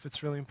to them if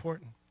it's really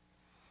important.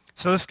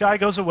 So this guy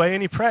goes away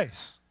and he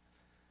prays.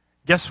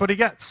 Guess what he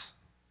gets?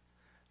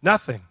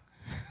 Nothing.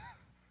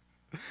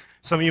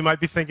 Some of you might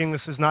be thinking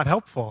this is not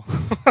helpful.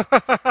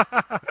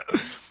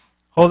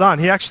 Hold on.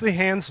 He actually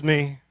hands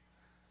me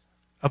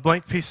a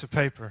blank piece of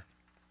paper.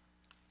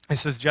 He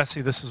says,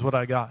 Jesse, this is what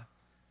I got.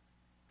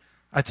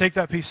 I take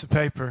that piece of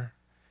paper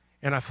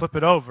and I flip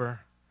it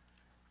over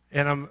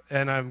and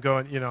I'm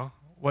going,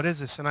 what is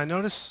this? And I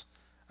notice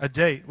a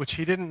date, which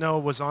he didn't know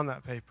was on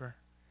that paper,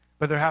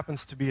 but there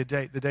happens to be a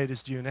date. The date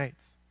is June 8th.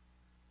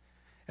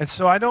 And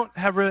so I don't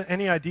have really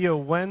any idea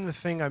when the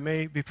thing I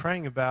may be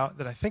praying about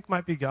that I think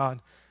might be God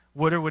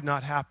would or would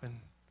not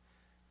happen.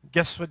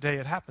 Guess what day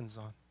it happens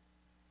on?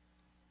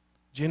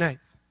 June 8th.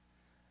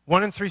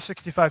 1 in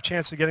 365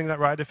 chance of getting that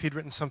right if he'd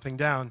written something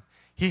down.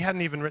 He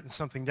hadn't even written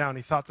something down.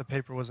 He thought the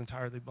paper was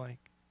entirely blank.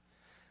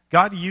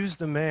 God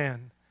used a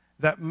man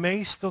that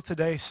may still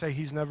today say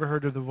he's never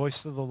heard of the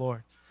voice of the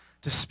Lord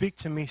to speak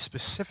to me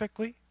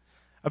specifically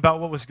about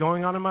what was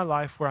going on in my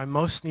life where I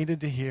most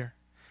needed to hear.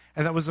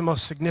 And that was the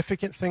most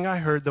significant thing I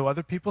heard, though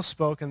other people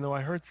spoke and though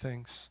I heard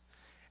things.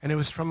 And it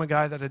was from a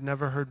guy that had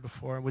never heard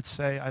before and would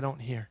say, I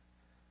don't hear.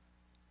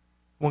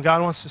 When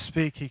God wants to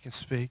speak, he can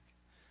speak.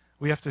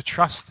 We have to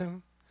trust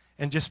him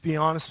and just be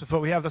honest with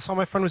what we have. That's all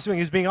my friend was doing.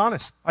 He was being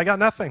honest. I got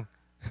nothing.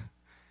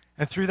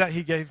 And through that,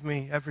 he gave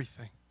me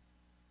everything.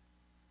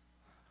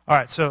 All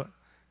right, so,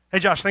 hey,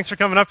 Josh, thanks for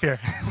coming up here.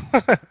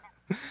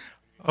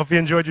 Hope you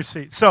enjoyed your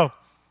seat. So,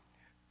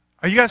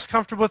 are you guys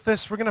comfortable with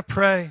this? We're going to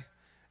pray, and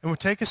we'll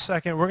take a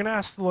second. We're going to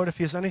ask the Lord if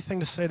he has anything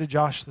to say to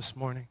Josh this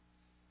morning.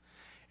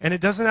 And it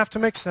doesn't have to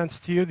make sense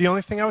to you. The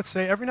only thing I would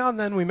say, every now and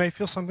then we may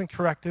feel something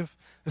corrective.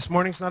 This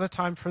morning's not a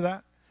time for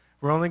that.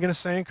 We're only going to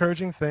say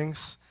encouraging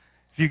things.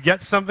 If you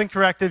get something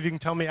corrective, you can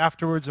tell me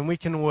afterwards, and we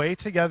can weigh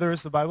together,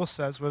 as the Bible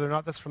says, whether or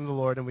not that's from the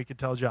Lord, and we can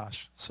tell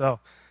Josh. So,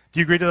 do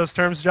you agree to those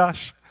terms,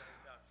 Josh?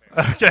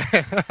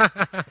 Okay.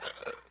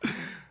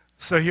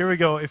 So here we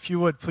go. If you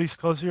would, please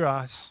close your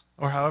eyes,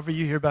 or however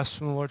you hear best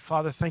from the Lord.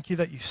 Father, thank you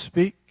that you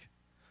speak.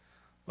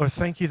 Lord,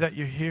 thank you that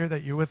you're here,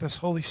 that you're with us,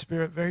 Holy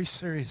Spirit, very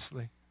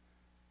seriously,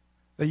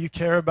 that you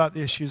care about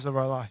the issues of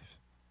our life.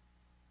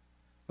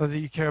 Lord, that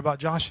you care about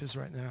Josh's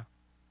right now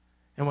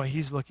and what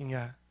he's looking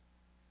at.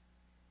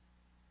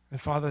 And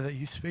Father, that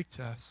you speak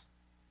to us.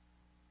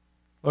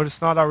 Lord,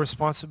 it's not our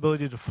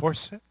responsibility to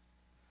force it,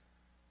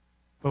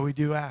 but we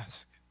do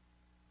ask.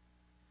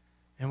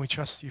 And we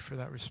trust you for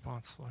that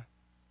response, Lord.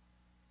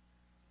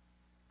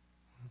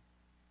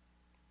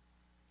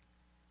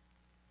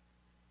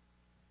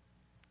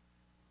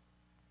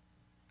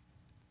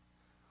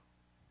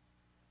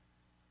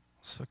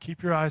 So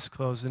keep your eyes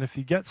closed, and if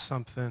you get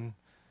something,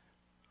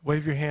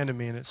 wave your hand at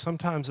me, and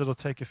sometimes it'll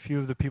take a few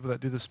of the people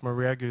that do this more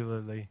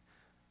regularly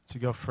to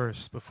go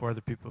first before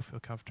other people feel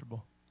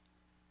comfortable.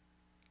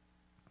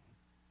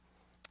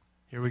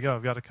 Here we go.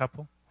 I've got a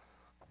couple.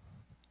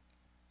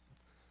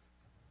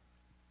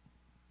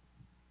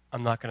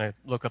 I'm not going to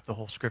look up the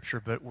whole scripture,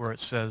 but where it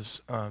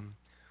says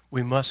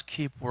we must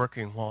keep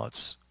working while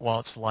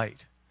it's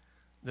light.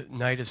 That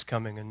night is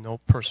coming and no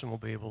person will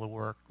be able to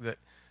work. That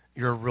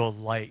you're a real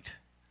light,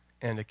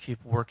 and to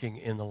keep working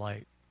in the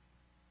light.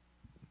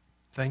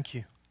 Thank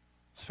you.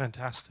 It's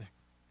fantastic.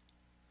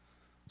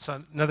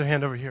 So another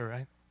hand over here,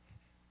 right?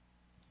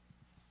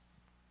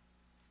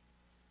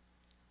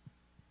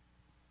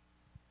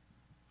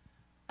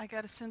 I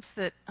got a sense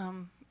that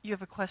you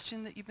have a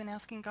question that you've been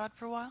asking God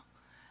for a while,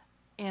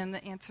 and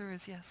the answer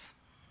is yes.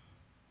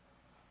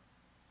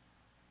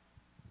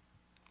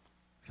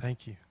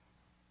 Thank you.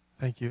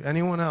 Thank you.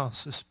 Anyone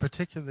else, this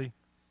particularly,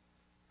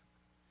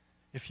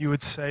 if you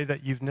would say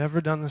that you've never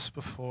done this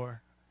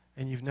before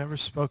and you've never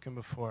spoken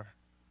before.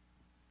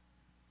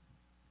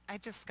 I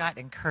just got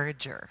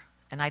encourager,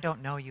 and I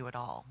don't know you at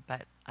all,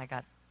 but I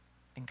got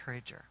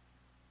encourager.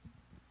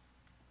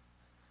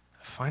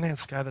 A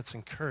finance guy that's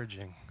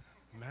encouraging.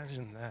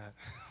 Imagine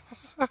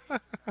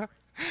that.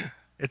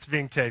 It's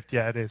being taped.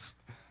 Yeah, it is.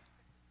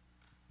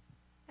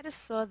 I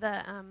just saw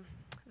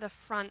the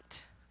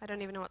front, I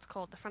don't even know what it's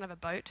called, the front of a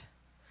boat,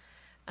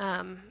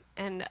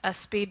 and a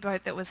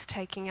speedboat that was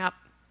taking up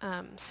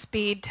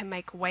speed to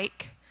make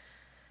wake,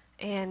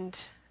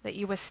 and that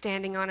you were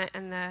standing on it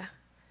and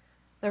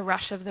the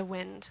rush of the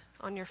wind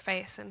on your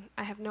face. And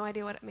I have no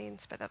idea what it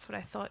means, but that's what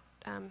I thought,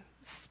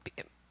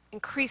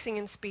 increasing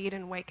in speed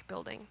and wake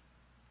building,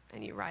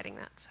 and you riding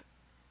that. So.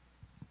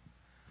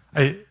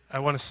 I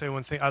want to say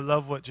one thing. I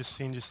love what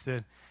Justine just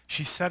did.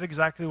 She said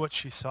exactly what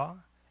she saw,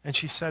 and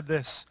she said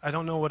this, I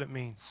don't know what it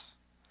means.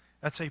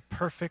 That's a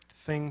perfect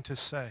thing to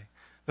say.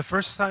 The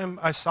first time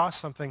I saw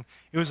something,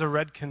 it was a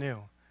red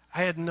canoe.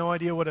 I had no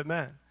idea what it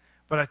meant,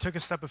 but I took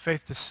a step of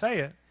faith to say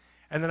it,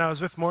 and then I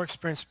was with more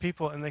experienced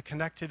people, and they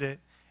connected it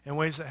in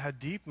ways that had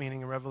deep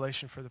meaning and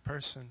revelation for the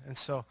person. And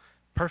so,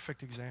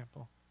 perfect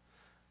example.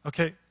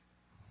 Okay.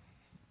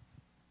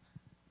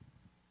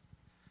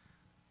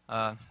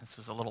 This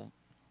was a little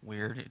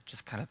weird. It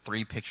just kind of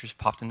 3 pictures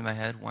popped into my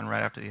head, one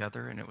right after the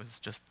other, and it was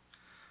just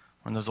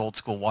one of those old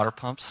school water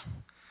pumps,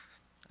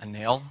 a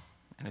nail,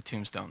 and a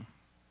tombstone.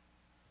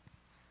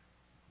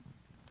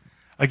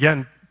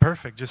 Again,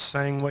 perfect. Just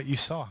saying what you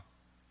saw.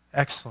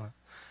 Excellent.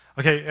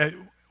 Okay.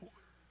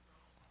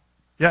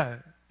 Yeah,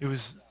 it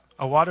was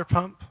a water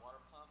pump,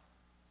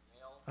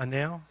 a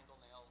nail,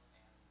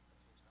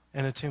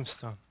 and a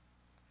tombstone.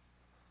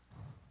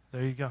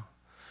 There you go.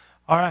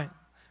 All right.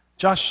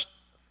 Josh,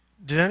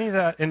 did any of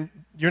that, and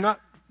you're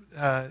not,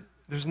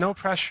 there's no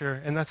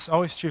pressure, and that's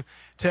always true,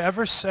 to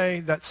ever say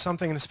that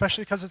something, and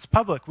especially because it's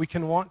public, we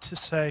can want to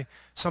say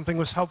something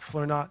was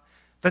helpful or not.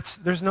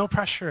 There's no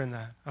pressure in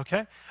that,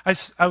 okay?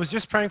 I was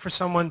just praying for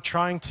someone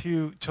trying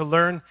to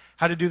learn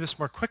how to do this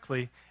more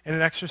quickly in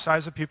an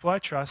exercise of people I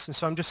trust, and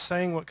so I'm just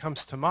saying what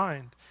comes to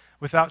mind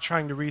without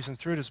trying to reason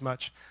through it as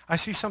much. I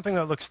see something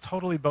that looks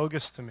totally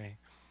bogus to me,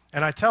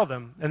 and I tell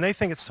them, and they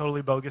think it's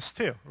totally bogus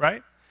too,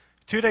 right?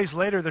 2 days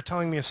later, they're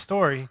telling me a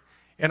story,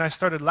 and I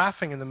started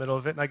laughing in the middle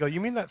of it, and I go, you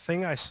mean that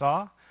thing I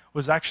saw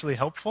was actually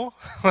helpful?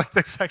 Like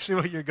that's actually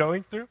what you're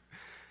going through?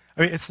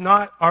 I mean, it's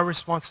not our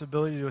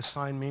responsibility to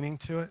assign meaning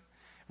to it.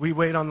 We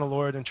wait on the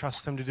Lord and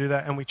trust him to do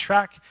that, and we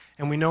track,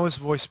 and we know his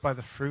voice by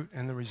the fruit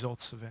and the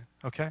results of it,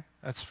 okay?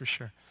 That's for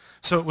sure.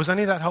 So was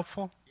any of that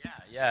helpful?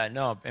 Yeah,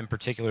 no, in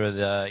particular,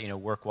 the,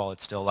 work while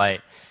it's still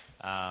light.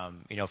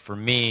 For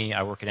me,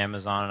 I work at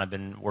Amazon, and I've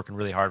been working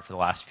really hard for the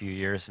last few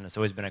years, and it's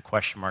always been a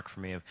question mark for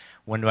me of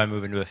when do I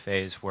move into a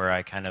phase where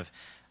I kind of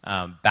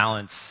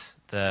balance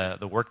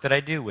the work that I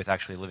do with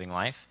actually living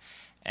life,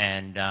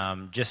 and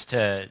just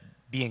to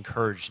be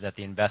encouraged that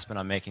the investment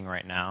I'm making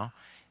right now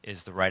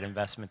is the right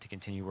investment to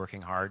continue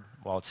working hard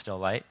while it's still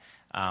light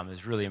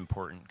is really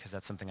important, because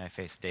that's something I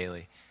face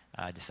daily,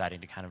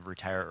 deciding to kind of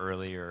retire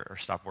early or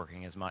stop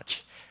working as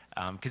much,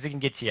 because it can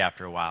get to you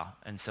after a while.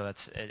 And so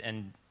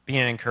and being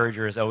an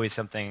encourager is always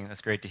something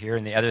that's great to hear.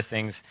 And the other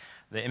things,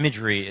 the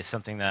imagery is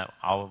something that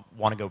I'll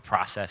want to go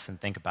process and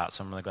think about,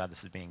 so I'm really glad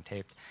this is being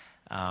taped.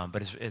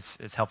 But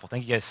it's helpful.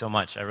 Thank you guys so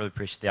much. I really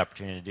appreciate the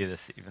opportunity to do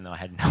this, even though I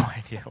had no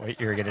idea what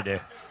you were going to do.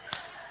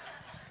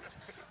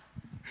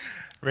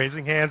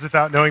 Raising hands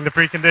without knowing the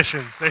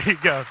preconditions. There you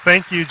go.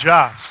 Thank you,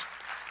 Josh.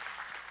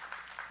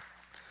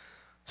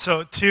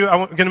 So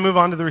I'm going to move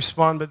on to the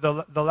respond, but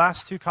the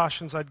last two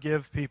cautions I'd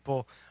give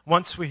people,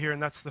 once we hear,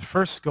 and that's the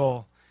first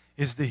goal,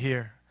 is to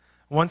hear.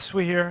 Once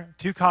we hear,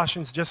 two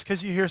cautions, just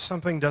because you hear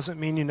something doesn't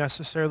mean you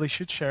necessarily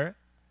should share it.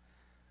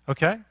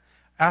 Okay?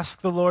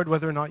 Ask the Lord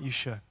whether or not you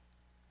should.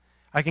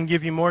 I can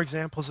give you more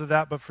examples of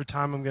that, but for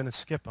time I'm going to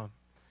skip them.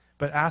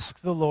 But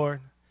ask the Lord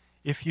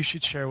if you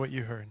should share what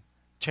you heard.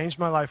 Changed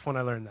my life when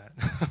I learned that,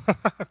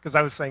 because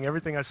I was saying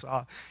everything I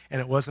saw, and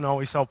it wasn't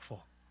always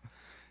helpful.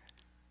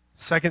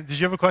 Second, did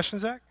you have a question,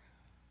 Zach?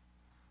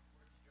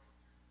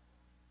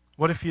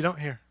 What if you don't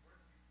hear?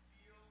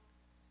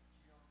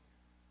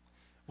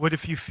 What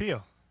if you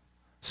feel?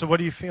 So what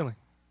are you feeling?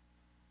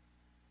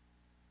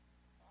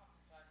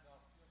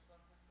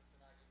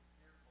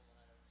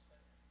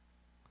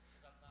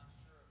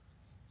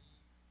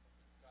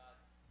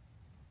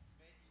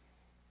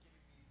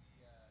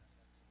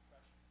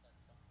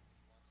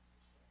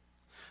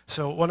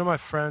 So one of my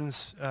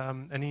friends,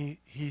 and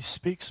he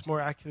speaks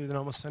more accurately than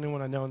almost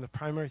anyone I know, and the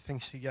primary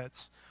things he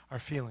gets are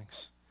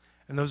feelings.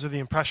 And those are the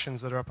impressions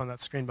that are up on that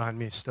screen behind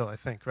me still, I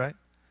think, right?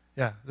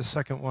 Yeah, the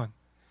second one.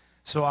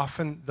 So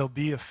often there'll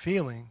be a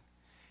feeling,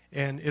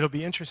 and it'll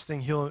be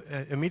interesting. He'll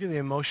immediately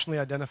emotionally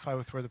identify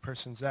with where the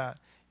person's at.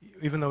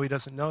 Even though he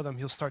doesn't know them,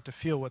 he'll start to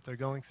feel what they're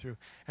going through.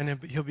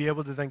 And he'll be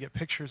able to then get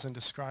pictures and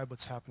describe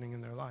what's happening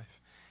in their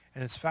life.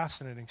 And it's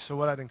fascinating. So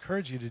what I'd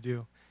encourage you to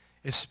do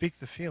is speak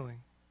the feeling.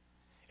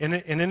 And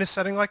in a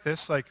setting like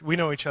this, like we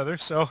know each other,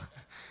 so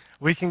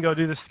we can go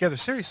do this together.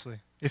 Seriously,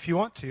 if you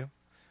want to,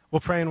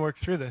 we'll pray and work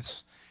through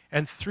this.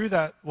 And through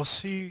that, we'll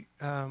see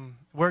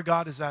where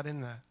God is at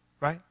in that,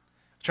 right?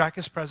 Track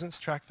his presence,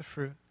 track the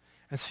fruit,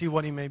 and see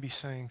what he may be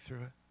saying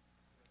through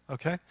it.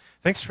 Okay?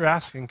 Thanks for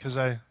asking, because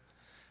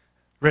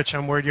Rich,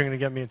 I'm worried you're going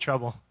to get me in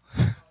trouble.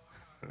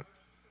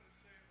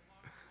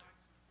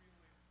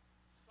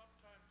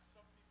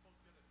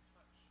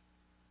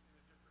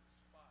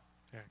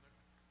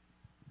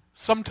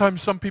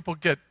 Sometimes some people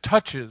get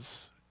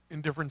touches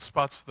in different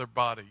spots of their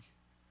body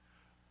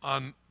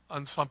on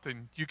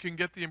something. You can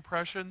get the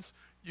impressions,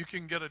 you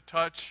can get a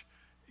touch,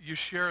 you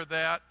share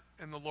that,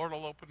 and the Lord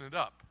will open it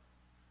up.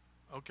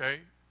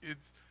 Okay?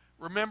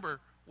 Remember,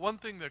 one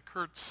thing that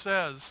Kurt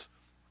says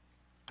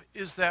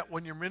is that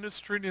when you're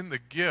ministering in the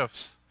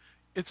gifts,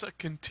 it's a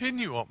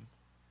continuum.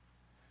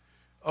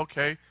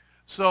 Okay?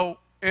 So,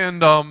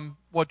 and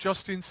what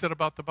Justine said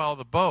about the bow of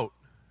the boat,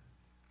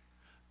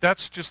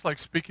 that's just like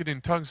speaking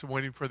in tongues and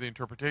waiting for the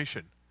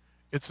interpretation.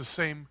 It's the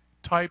same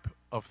type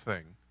of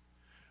thing,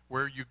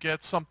 where you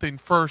get something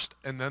first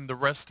and then the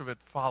rest of it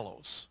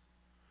follows.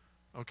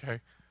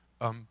 Okay?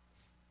 I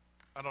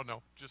don't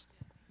know. Just.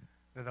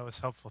 No, that was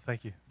helpful.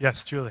 Thank you.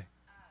 Yes, Julie.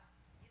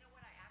 You know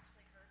what I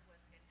actually heard was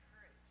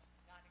encourage,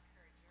 not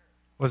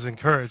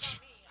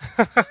encourager.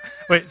 Was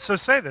encourage. Wait, so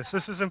say this.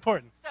 This is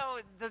important. So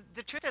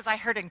the truth is I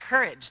heard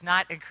encourage,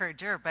 not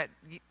encourager, but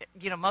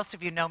you know, most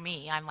of you know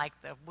me. I'm like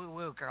the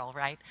woo-woo girl,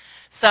 right?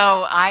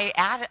 So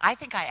I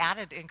think I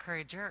added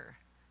encourager,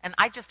 and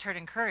I just heard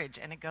encourage,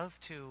 and it goes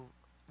to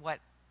what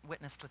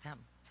witnessed with him.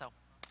 So I'm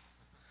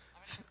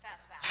going to confess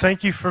that.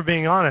 Thank you for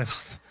being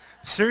honest.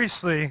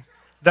 Seriously,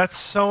 that's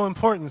so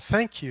important.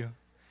 Thank you.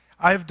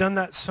 I've done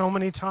that so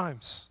many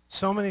times.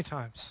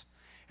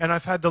 And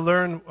I've had to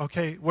learn,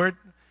 okay, what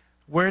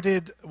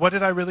did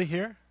I really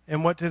hear?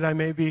 And what did I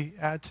maybe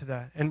add to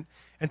that? And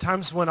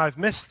times when I've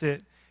missed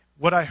it,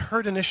 what I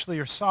heard initially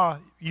or saw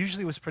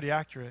usually was pretty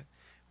accurate.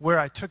 Where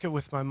I took it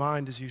with my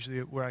mind is usually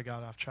where I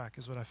got off track,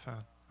 is what I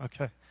found.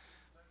 Okay.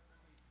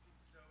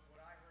 So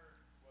what I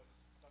heard was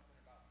something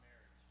about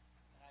marriage.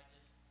 And I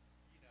just,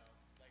 you know,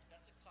 like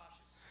that's a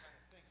cautious kind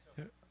of thing.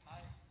 So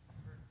I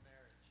heard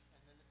marriage.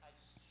 And then I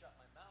just shut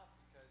my mouth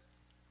because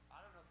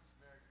I don't know if he's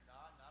married or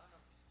not. And I don't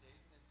know if he's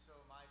dating. And so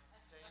am I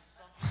saying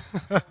something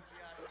that's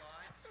totally out of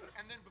line?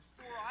 And then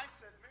before I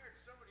said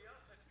marriage, somebody else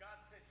said God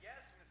said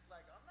yes. And it's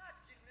like, I'm not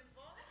getting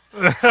involved.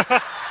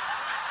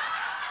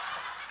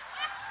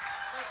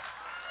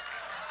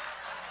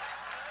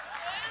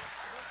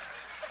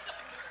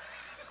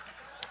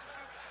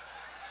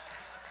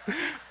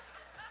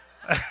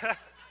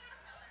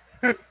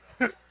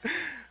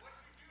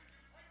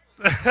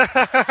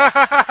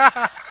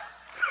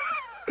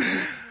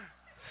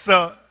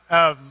 So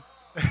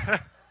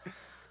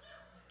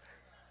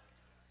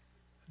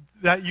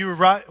that you're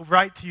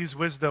right to use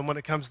wisdom when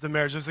it comes to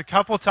marriage. There's a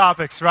couple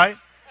topics, right?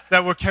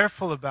 that we're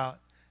careful about.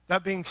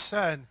 That being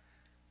said,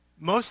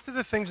 most of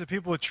the things that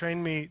people would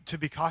train me to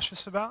be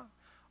cautious about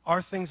are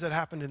things that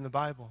happened in the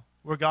Bible,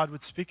 where God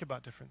would speak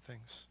about different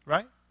things,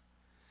 right?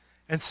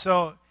 And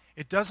so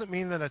it doesn't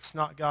mean that it's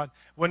not God.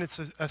 When it's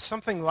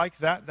something like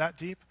that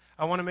deep,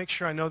 I want to make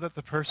sure I know that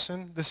the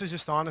person, this is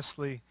just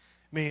honestly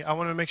me, I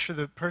want to make sure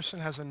the person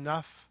has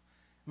enough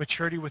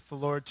maturity with the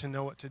Lord to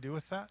know what to do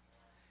with that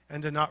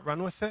and to not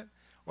run with it.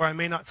 Or I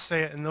may not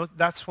say it, and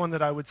that's one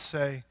that I would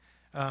say,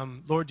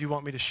 Lord, do you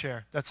want me to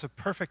share? That's a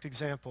perfect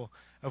example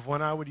of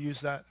when I would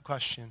use that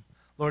question.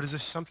 Lord, is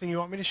this something you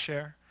want me to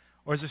share,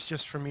 or is this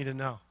just for me to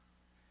know?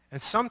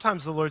 And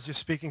sometimes the Lord's just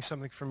speaking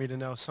something for me to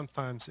know.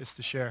 Sometimes it's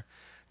to share.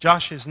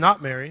 Josh is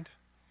not married.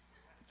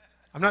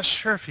 I'm not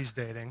sure if he's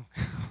dating.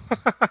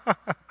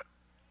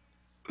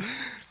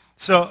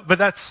 So, but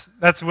that's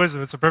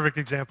wisdom. It's a perfect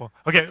example.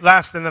 Okay,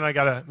 last, and then I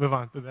got to move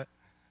on a bit.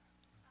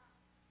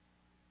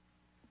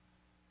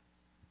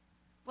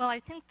 Well, I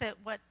think that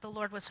what the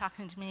Lord was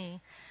talking to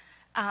me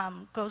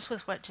goes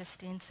with what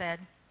Justine said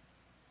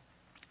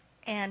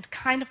and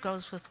kind of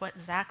goes with what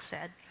Zach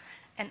said.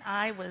 And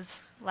I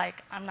was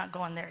like, I'm not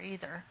going there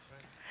either.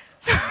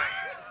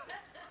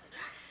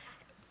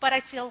 But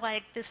I feel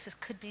like this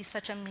could be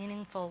such a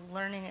meaningful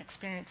learning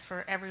experience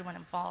for everyone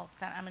involved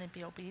that I'm going to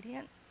be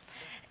obedient.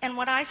 And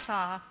what I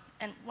saw,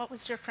 and what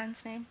was your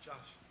friend's name? Josh.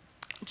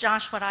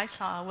 Josh, what I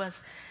saw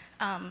was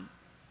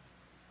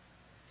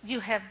you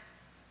have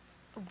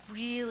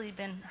really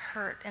been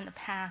hurt in the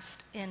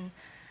past in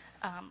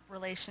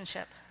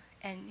relationship,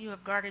 and you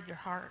have guarded your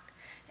heart,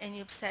 and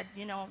you've said,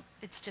 you know,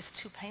 it's just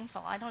too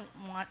painful. I don't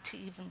want to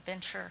even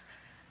venture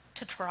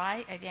to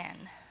try again.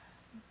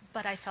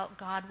 But I felt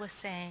God was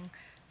saying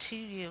to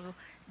you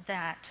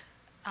that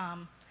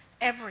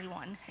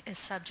everyone is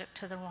subject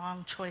to the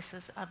wrong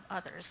choices of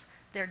others,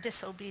 their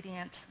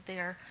disobedience,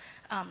 their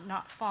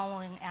not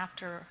following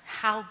after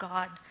how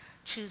God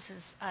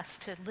chooses us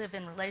to live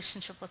in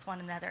relationship with one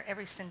another,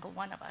 every single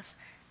one of us.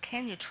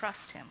 Can you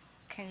trust him?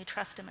 Can you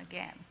trust him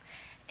again?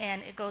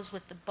 And it goes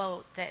with the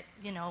boat that,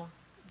 you know,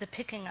 the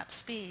picking up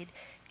speed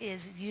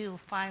is you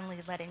finally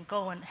letting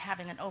go and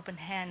having an open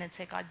hand and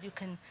say, God, you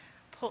can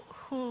put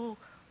who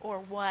or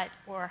what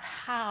or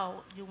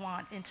how you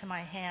want into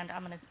my hand.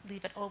 I'm going to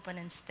leave it open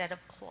instead of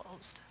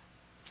closed.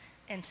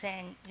 And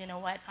saying, you know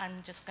what,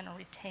 I'm just going to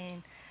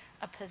retain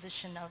a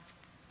position of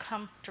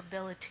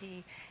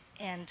comfortability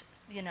and,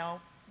 you know,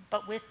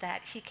 but with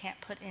that, he can't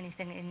put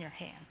anything in your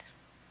hand.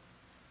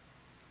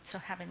 So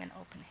having an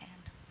open hand.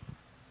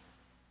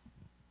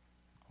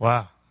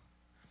 Wow.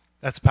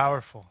 That's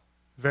powerful.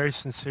 Very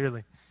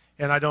sincerely.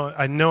 And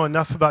I know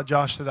enough about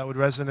Josh that would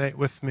resonate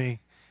with me.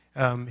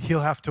 He'll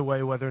have to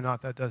weigh whether or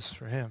not that does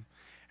for him.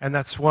 And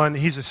that's one,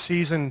 he's a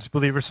seasoned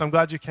believer, so I'm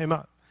glad you came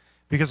up,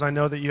 because I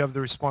know that you have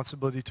the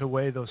responsibility to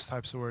weigh those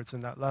types of words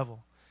in that level.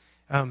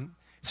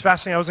 It's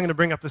fascinating. I wasn't going to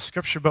bring up the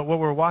scripture, but what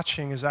we're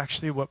watching is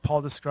actually what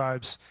Paul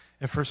describes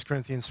in 1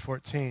 Corinthians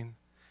 14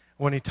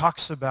 when he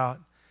talks about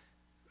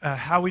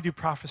how we do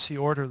prophecy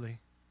orderly,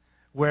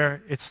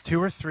 where it's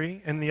 2 or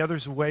 3 and the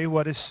others weigh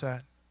what is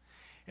said.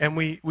 And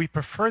we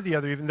prefer the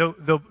other, even though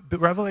the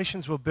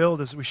revelations will build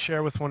as we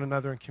share with one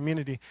another in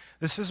community.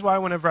 This is why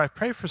whenever I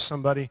pray for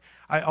somebody,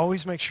 I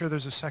always make sure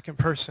there's a second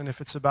person if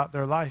it's about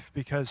their life,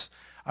 because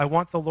I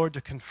want the Lord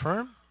to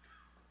confirm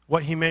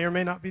what he may or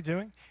may not be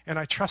doing, and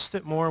I trust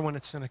it more when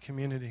it's in a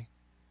community.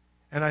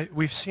 And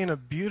we've seen a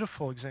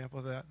beautiful example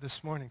of that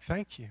this morning.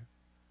 Thank you.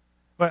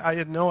 But I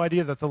had no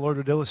idea that the Lord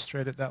would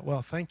illustrate it that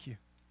well. Thank you.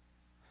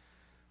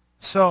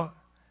 So,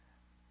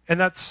 and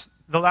that's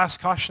the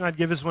last caution I'd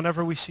give is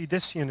whenever we see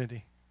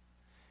disunity.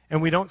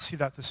 And we don't see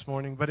that this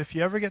morning. But if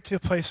you ever get to a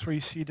place where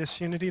you see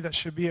disunity, that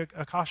should be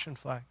a caution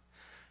flag.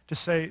 To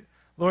say,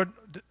 Lord,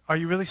 are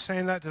you really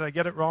saying that? Did I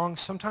get it wrong?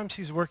 Sometimes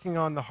he's working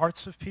on the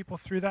hearts of people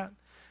through that.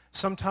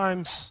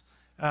 Sometimes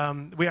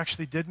we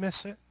actually did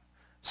miss it.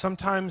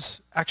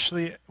 Sometimes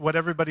actually what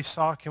everybody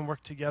saw can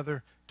work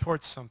together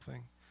towards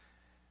something.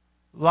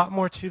 A lot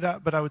more to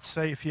that, but I would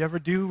say if you ever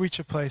do reach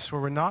a place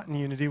where we're not in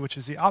unity, which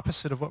is the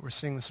opposite of what we're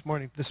seeing this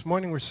morning. This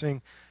morning we're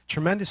seeing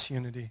tremendous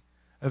unity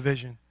of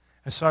vision.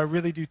 And so I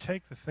really do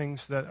take the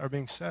things that are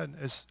being said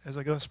as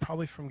I go, that's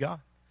probably from God.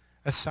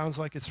 It sounds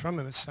like it's from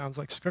him. It sounds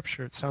like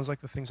Scripture. It sounds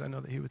like the things I know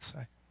that he would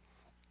say.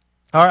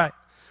 All right.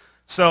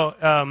 So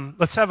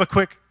let's have a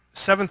quick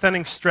 7th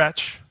inning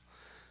stretch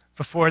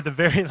before the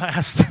very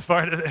last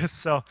part of this.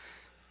 So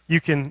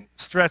you can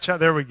stretch out.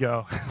 There we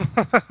go.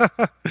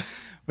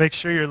 Make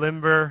sure you're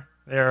limber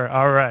there.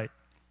 All right.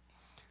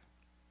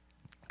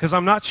 Because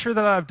I'm not sure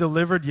that I've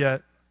delivered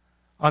yet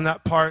on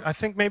that part. I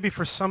think maybe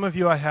for some of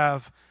you I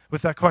have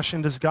with that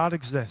question, does God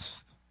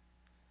exist?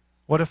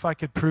 What if I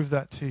could prove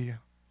that to you?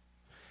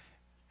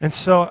 And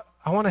so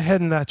I want to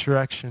head in that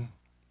direction.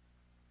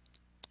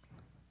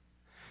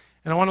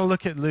 And I want to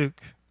look at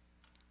Luke.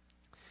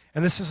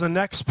 And this is the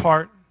next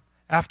part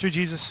after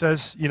Jesus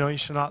says, you know, you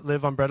shall not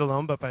live on bread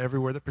alone, but by every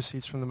word that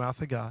proceeds from the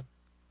mouth of God.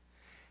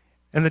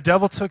 And the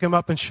devil took him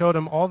up and showed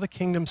him all the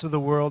kingdoms of the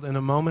world in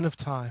a moment of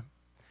time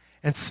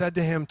and said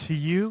to him, to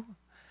you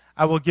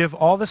I will give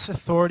all this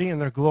authority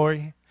and their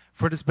glory,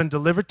 For it has been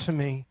delivered to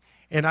me,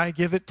 and I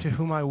give it to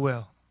whom I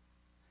will.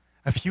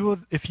 If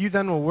you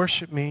then will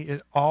worship me,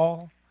 it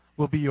all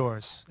will be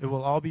yours. It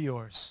will all be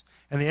yours.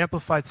 And the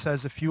Amplified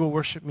says, if you will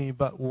worship me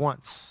but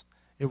once,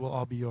 it will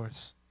all be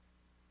yours.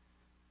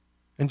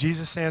 And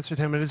Jesus answered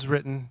him, it is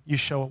written, you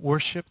shall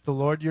worship the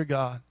Lord your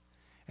God,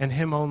 and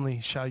him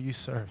only shall you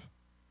serve.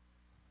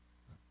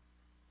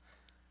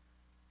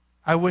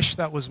 I wish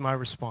that was my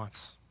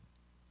response.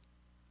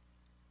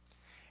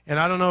 And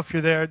I don't know if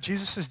you're there.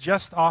 Jesus has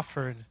just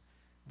offered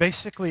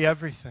basically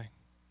everything.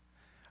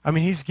 I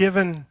mean, he's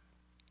given,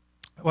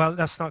 well,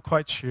 that's not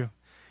quite true.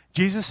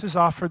 Jesus has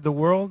offered the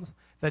world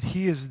that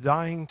he is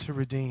dying to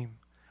redeem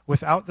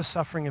without the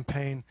suffering and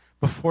pain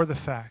before the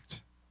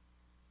fact,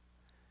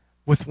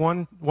 with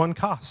one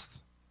cost,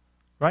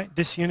 right?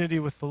 Disunity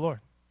with the Lord,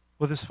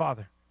 with his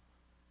Father.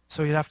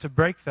 So he'd have to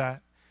break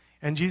that.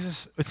 And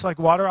Jesus, it's like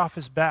water off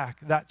his back,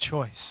 that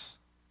choice.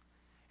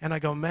 And I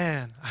go,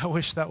 man, I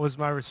wish that was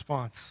my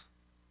response.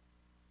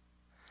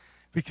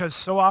 Because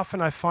so often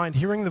I find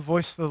hearing the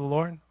voice of the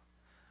Lord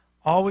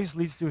always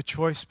leads to a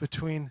choice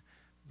between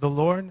the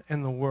Lord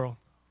and the world.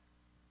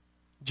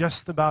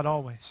 Just about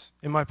always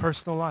in my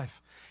personal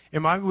life.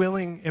 Am I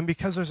willing, and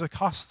because there's a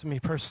cost to me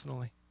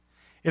personally,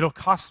 it'll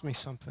cost me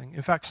something.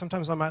 In fact,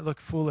 sometimes I might look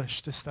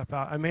foolish to step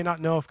out. I may not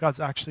know if God's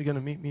actually going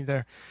to meet me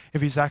there,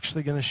 if he's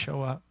actually going to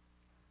show up.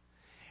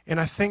 And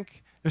I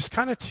think there's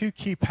kind of two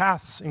key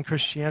paths in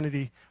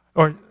Christianity,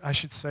 or I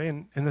should say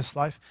in this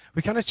life.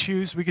 We could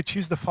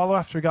choose to follow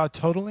after God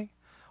totally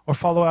or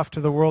follow after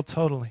the world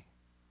totally.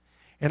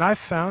 And I've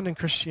found in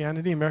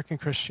Christianity, American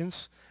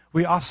Christians,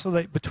 we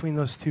oscillate between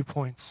those 2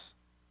 points.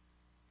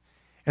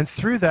 And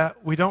through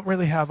that, we don't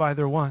really have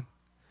either one.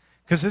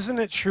 Because isn't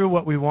it true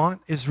what we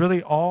want is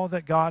really all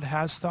that God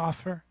has to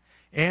offer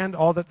and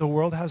all that the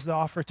world has to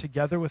offer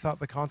together without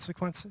the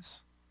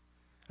consequences?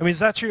 I mean, is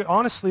that true?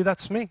 Honestly,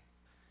 that's me.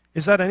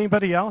 Is that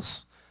anybody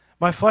else?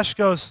 My flesh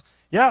goes,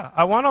 yeah,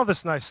 I want all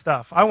this nice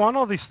stuff. I want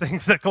all these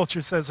things that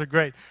culture says are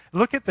great.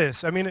 Look at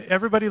this. I mean,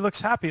 everybody looks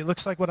happy. It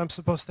looks like what I'm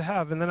supposed to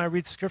have. And then I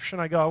read Scripture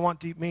and I go, I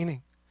want deep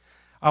meaning.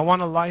 I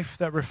want a life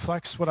that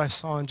reflects what I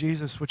saw in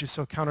Jesus, which is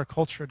so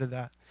counterculture to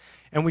that.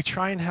 And we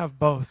try and have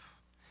both.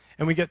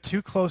 And we get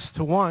too close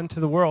to one,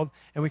 to the world,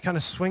 and we kind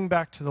of swing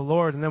back to the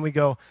Lord, and then we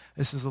go,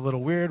 this is a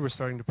little weird. We're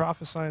starting to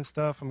prophesy and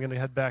stuff. I'm going to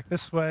head back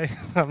this way.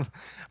 I'm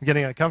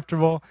getting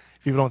uncomfortable.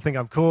 People don't think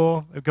I'm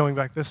cool. They're going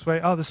back this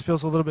way. Oh, this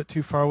feels a little bit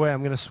too far away.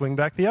 I'm going to swing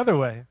back the other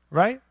way,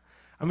 right?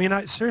 I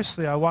mean,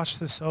 seriously, I watch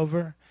this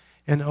over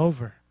and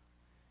over.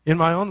 In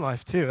my own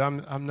life, too.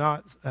 I'm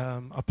not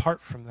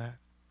apart from that.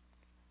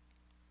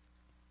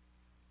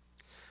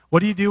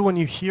 What do you do when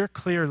you hear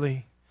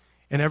clearly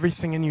and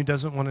everything in you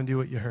doesn't want to do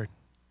what you heard?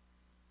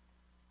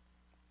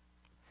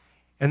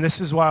 And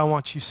this is why I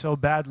want you so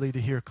badly to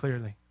hear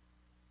clearly.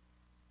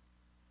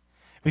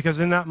 Because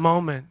in that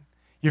moment,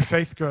 your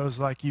faith grows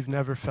like you've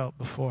never felt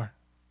before.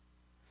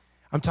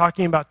 I'm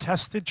talking about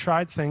tested,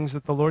 tried things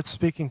that the Lord's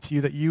speaking to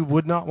you that you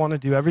would not want to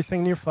do.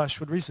 Everything in your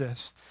flesh would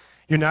resist.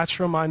 Your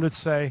natural mind would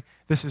say,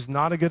 this is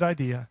not a good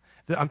idea.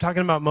 I'm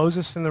talking about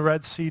Moses in the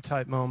Red Sea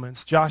type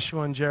moments,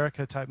 Joshua and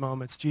Jericho type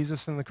moments,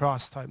 Jesus and the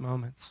cross type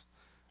moments,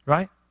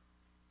 right?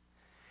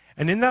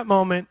 And in that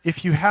moment,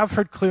 if you have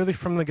heard clearly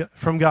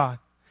from God,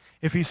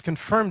 if he's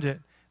confirmed it,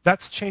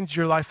 that's changed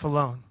your life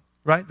alone,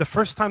 right? The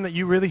first time that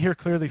you really hear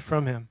clearly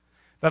from him,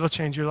 that'll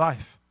change your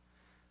life.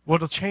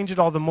 What'll change it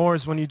all the more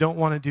is when you don't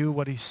want to do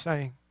what he's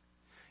saying.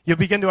 You'll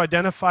begin to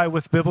identify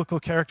with biblical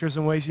characters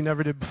in ways you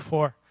never did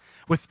before.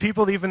 With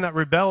people even that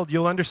rebelled,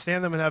 you'll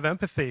understand them and have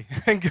empathy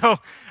and go,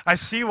 I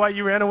see why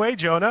you ran away,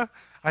 Jonah.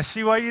 I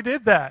see why you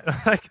did that.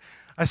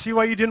 I see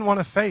why you didn't want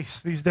to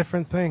face these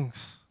different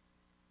things.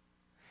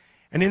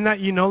 And in that,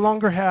 you no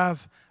longer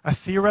have a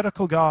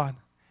theoretical God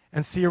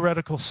and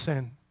theoretical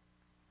sin.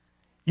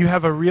 You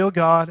have a real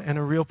God and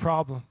a real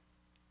problem.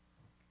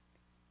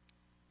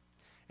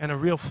 And a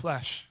real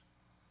flesh.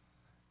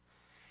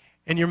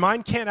 And your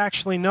mind can't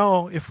actually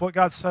know if what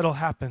God said will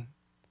happen.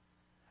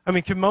 I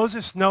mean, can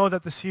Moses know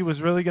that the sea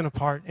was really going to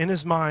part in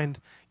his mind,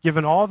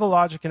 given all the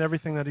logic and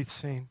everything that he'd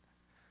seen?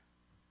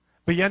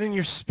 But yet in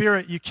your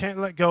spirit, you can't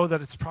let go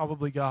that it's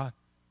probably God.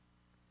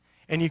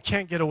 And you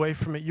can't get away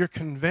from it. You're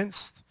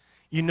convinced.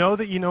 You know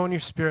that you know in your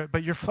spirit,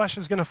 but your flesh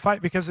is going to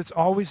fight because it's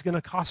always going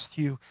to cost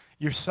you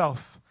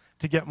yourself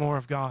to get more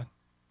of God.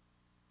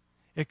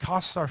 It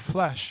costs our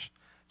flesh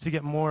to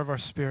get more of our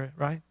spirit,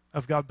 right?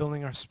 Of God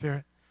building our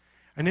spirit.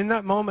 And in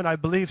that moment, I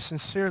believe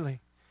sincerely,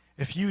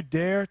 if you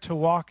dare to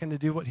walk and to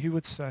do what he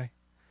would say,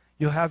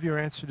 you'll have your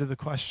answer to the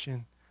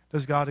question,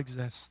 does God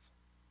exist?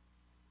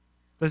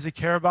 Does he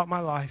care about my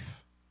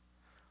life?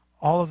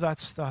 All of that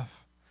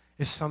stuff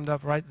is summed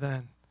up right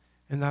then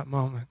in that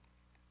moment.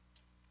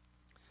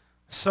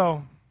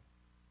 So,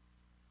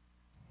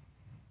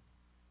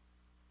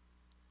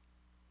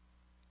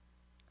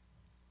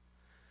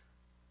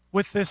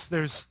 with this,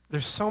 there's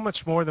so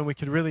much more than we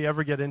could really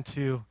ever get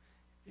into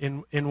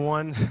in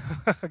one.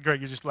 Greg,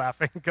 you're just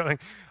laughing, going,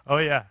 oh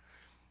yeah.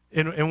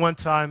 In one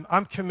time,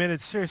 I'm committed.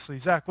 Seriously,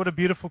 Zach, what a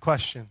beautiful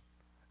question.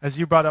 as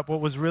you brought up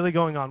what was really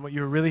going on, what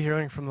you were really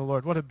hearing from the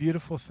Lord. What a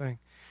beautiful thing.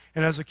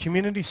 And as a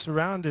community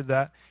surrounded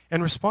that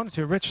and responded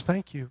to it, Rich,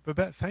 thank you.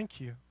 Babette, thank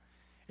you.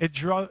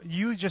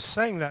 You just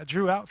saying that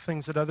drew out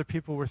things that other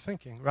people were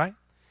thinking, right?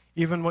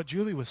 Even what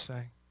Julie was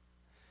saying.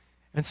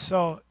 And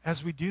so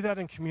as we do that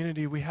in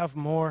community, we have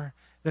more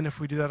than if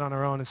we do that on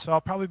our own. And so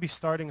I'll probably be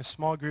starting a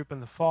small group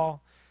in the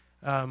fall,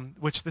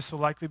 which this will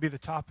likely be the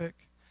topic.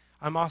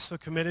 I'm also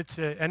committed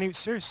to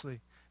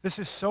seriously, this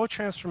is so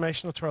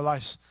transformational to our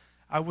lives.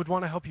 I would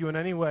want to help you in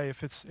any way,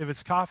 if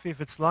it's coffee,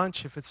 if it's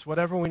lunch, if it's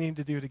whatever we need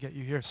to do to get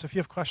you here. So if you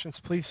have questions,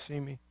 please see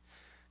me.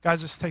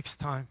 Guys, this takes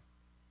time,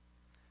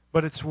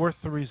 but it's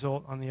worth the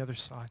result on the other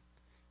side.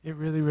 It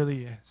really,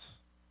 really is.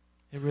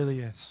 It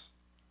really is.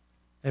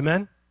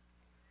 Amen?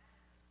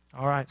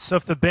 All right, so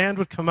if the band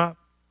would come up,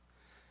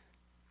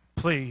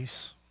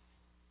 please.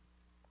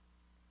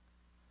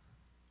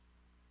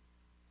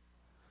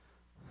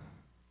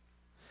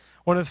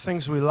 One of the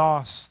things we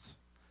lost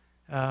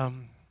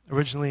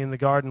originally in the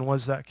garden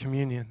was that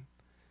communion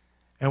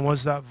and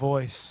was that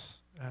voice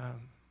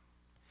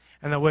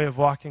and that way of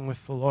walking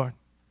with the Lord.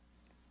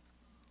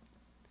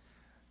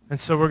 And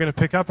so we're going to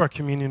pick up our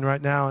communion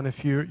right now. And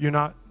if you're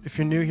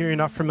new here, you're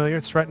not familiar,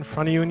 it's right in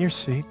front of you in your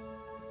seat.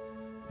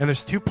 And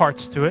there's two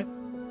parts to it.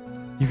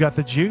 You've got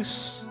the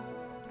juice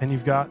and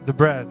you've got the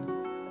bread.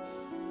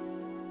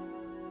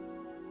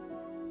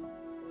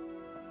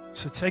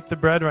 So take the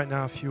bread right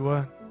now if you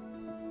would.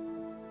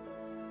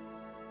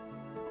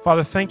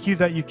 Father, thank you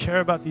that you care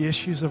about the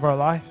issues of our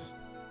life.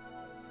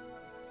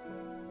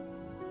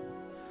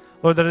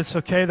 Lord, that it's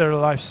okay that our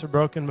lives are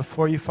broken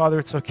before you. Father,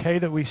 it's okay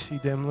that we see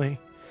dimly.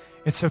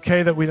 It's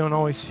okay that we don't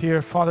always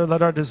hear. Father,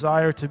 let our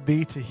desire to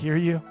be to hear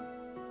you,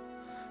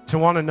 to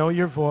want to know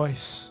your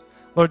voice.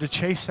 Lord, to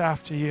chase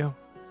after you.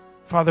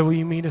 Father, will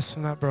you meet us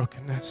in that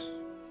brokenness?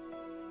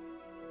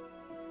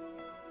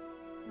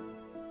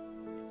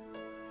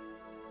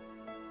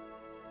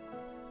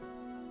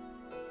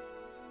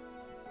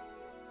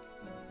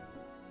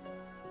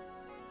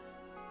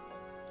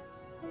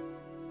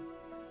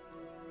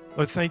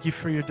 Lord, thank you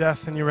for your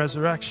death and your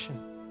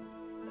resurrection.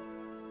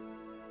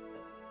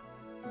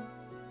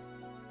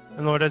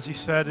 And Lord, as you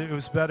said, it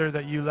was better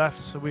that you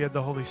left so we had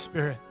the Holy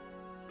Spirit.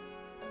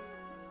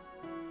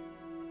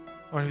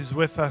 Lord, who's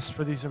with us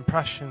for these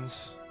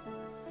impressions,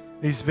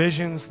 these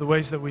visions, the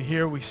ways that we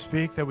hear, we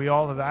speak, that we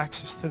all have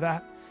access to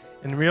that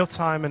in real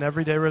time and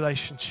everyday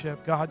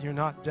relationship. God, you're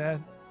not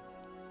dead.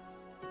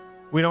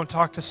 We don't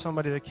talk to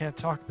somebody that can't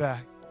talk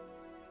back.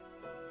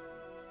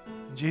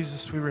 And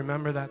Jesus, we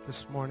remember that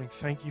this morning.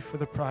 Thank you for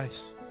the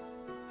price.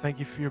 Thank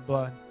you for your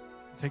blood.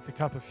 Take the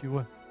cup if you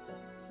would.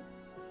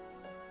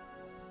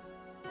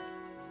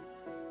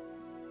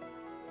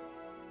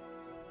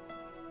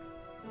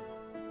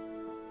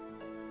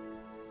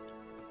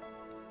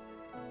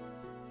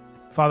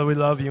 Father, we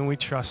love you and we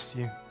trust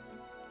you.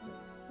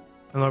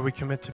 And Lord, we commit to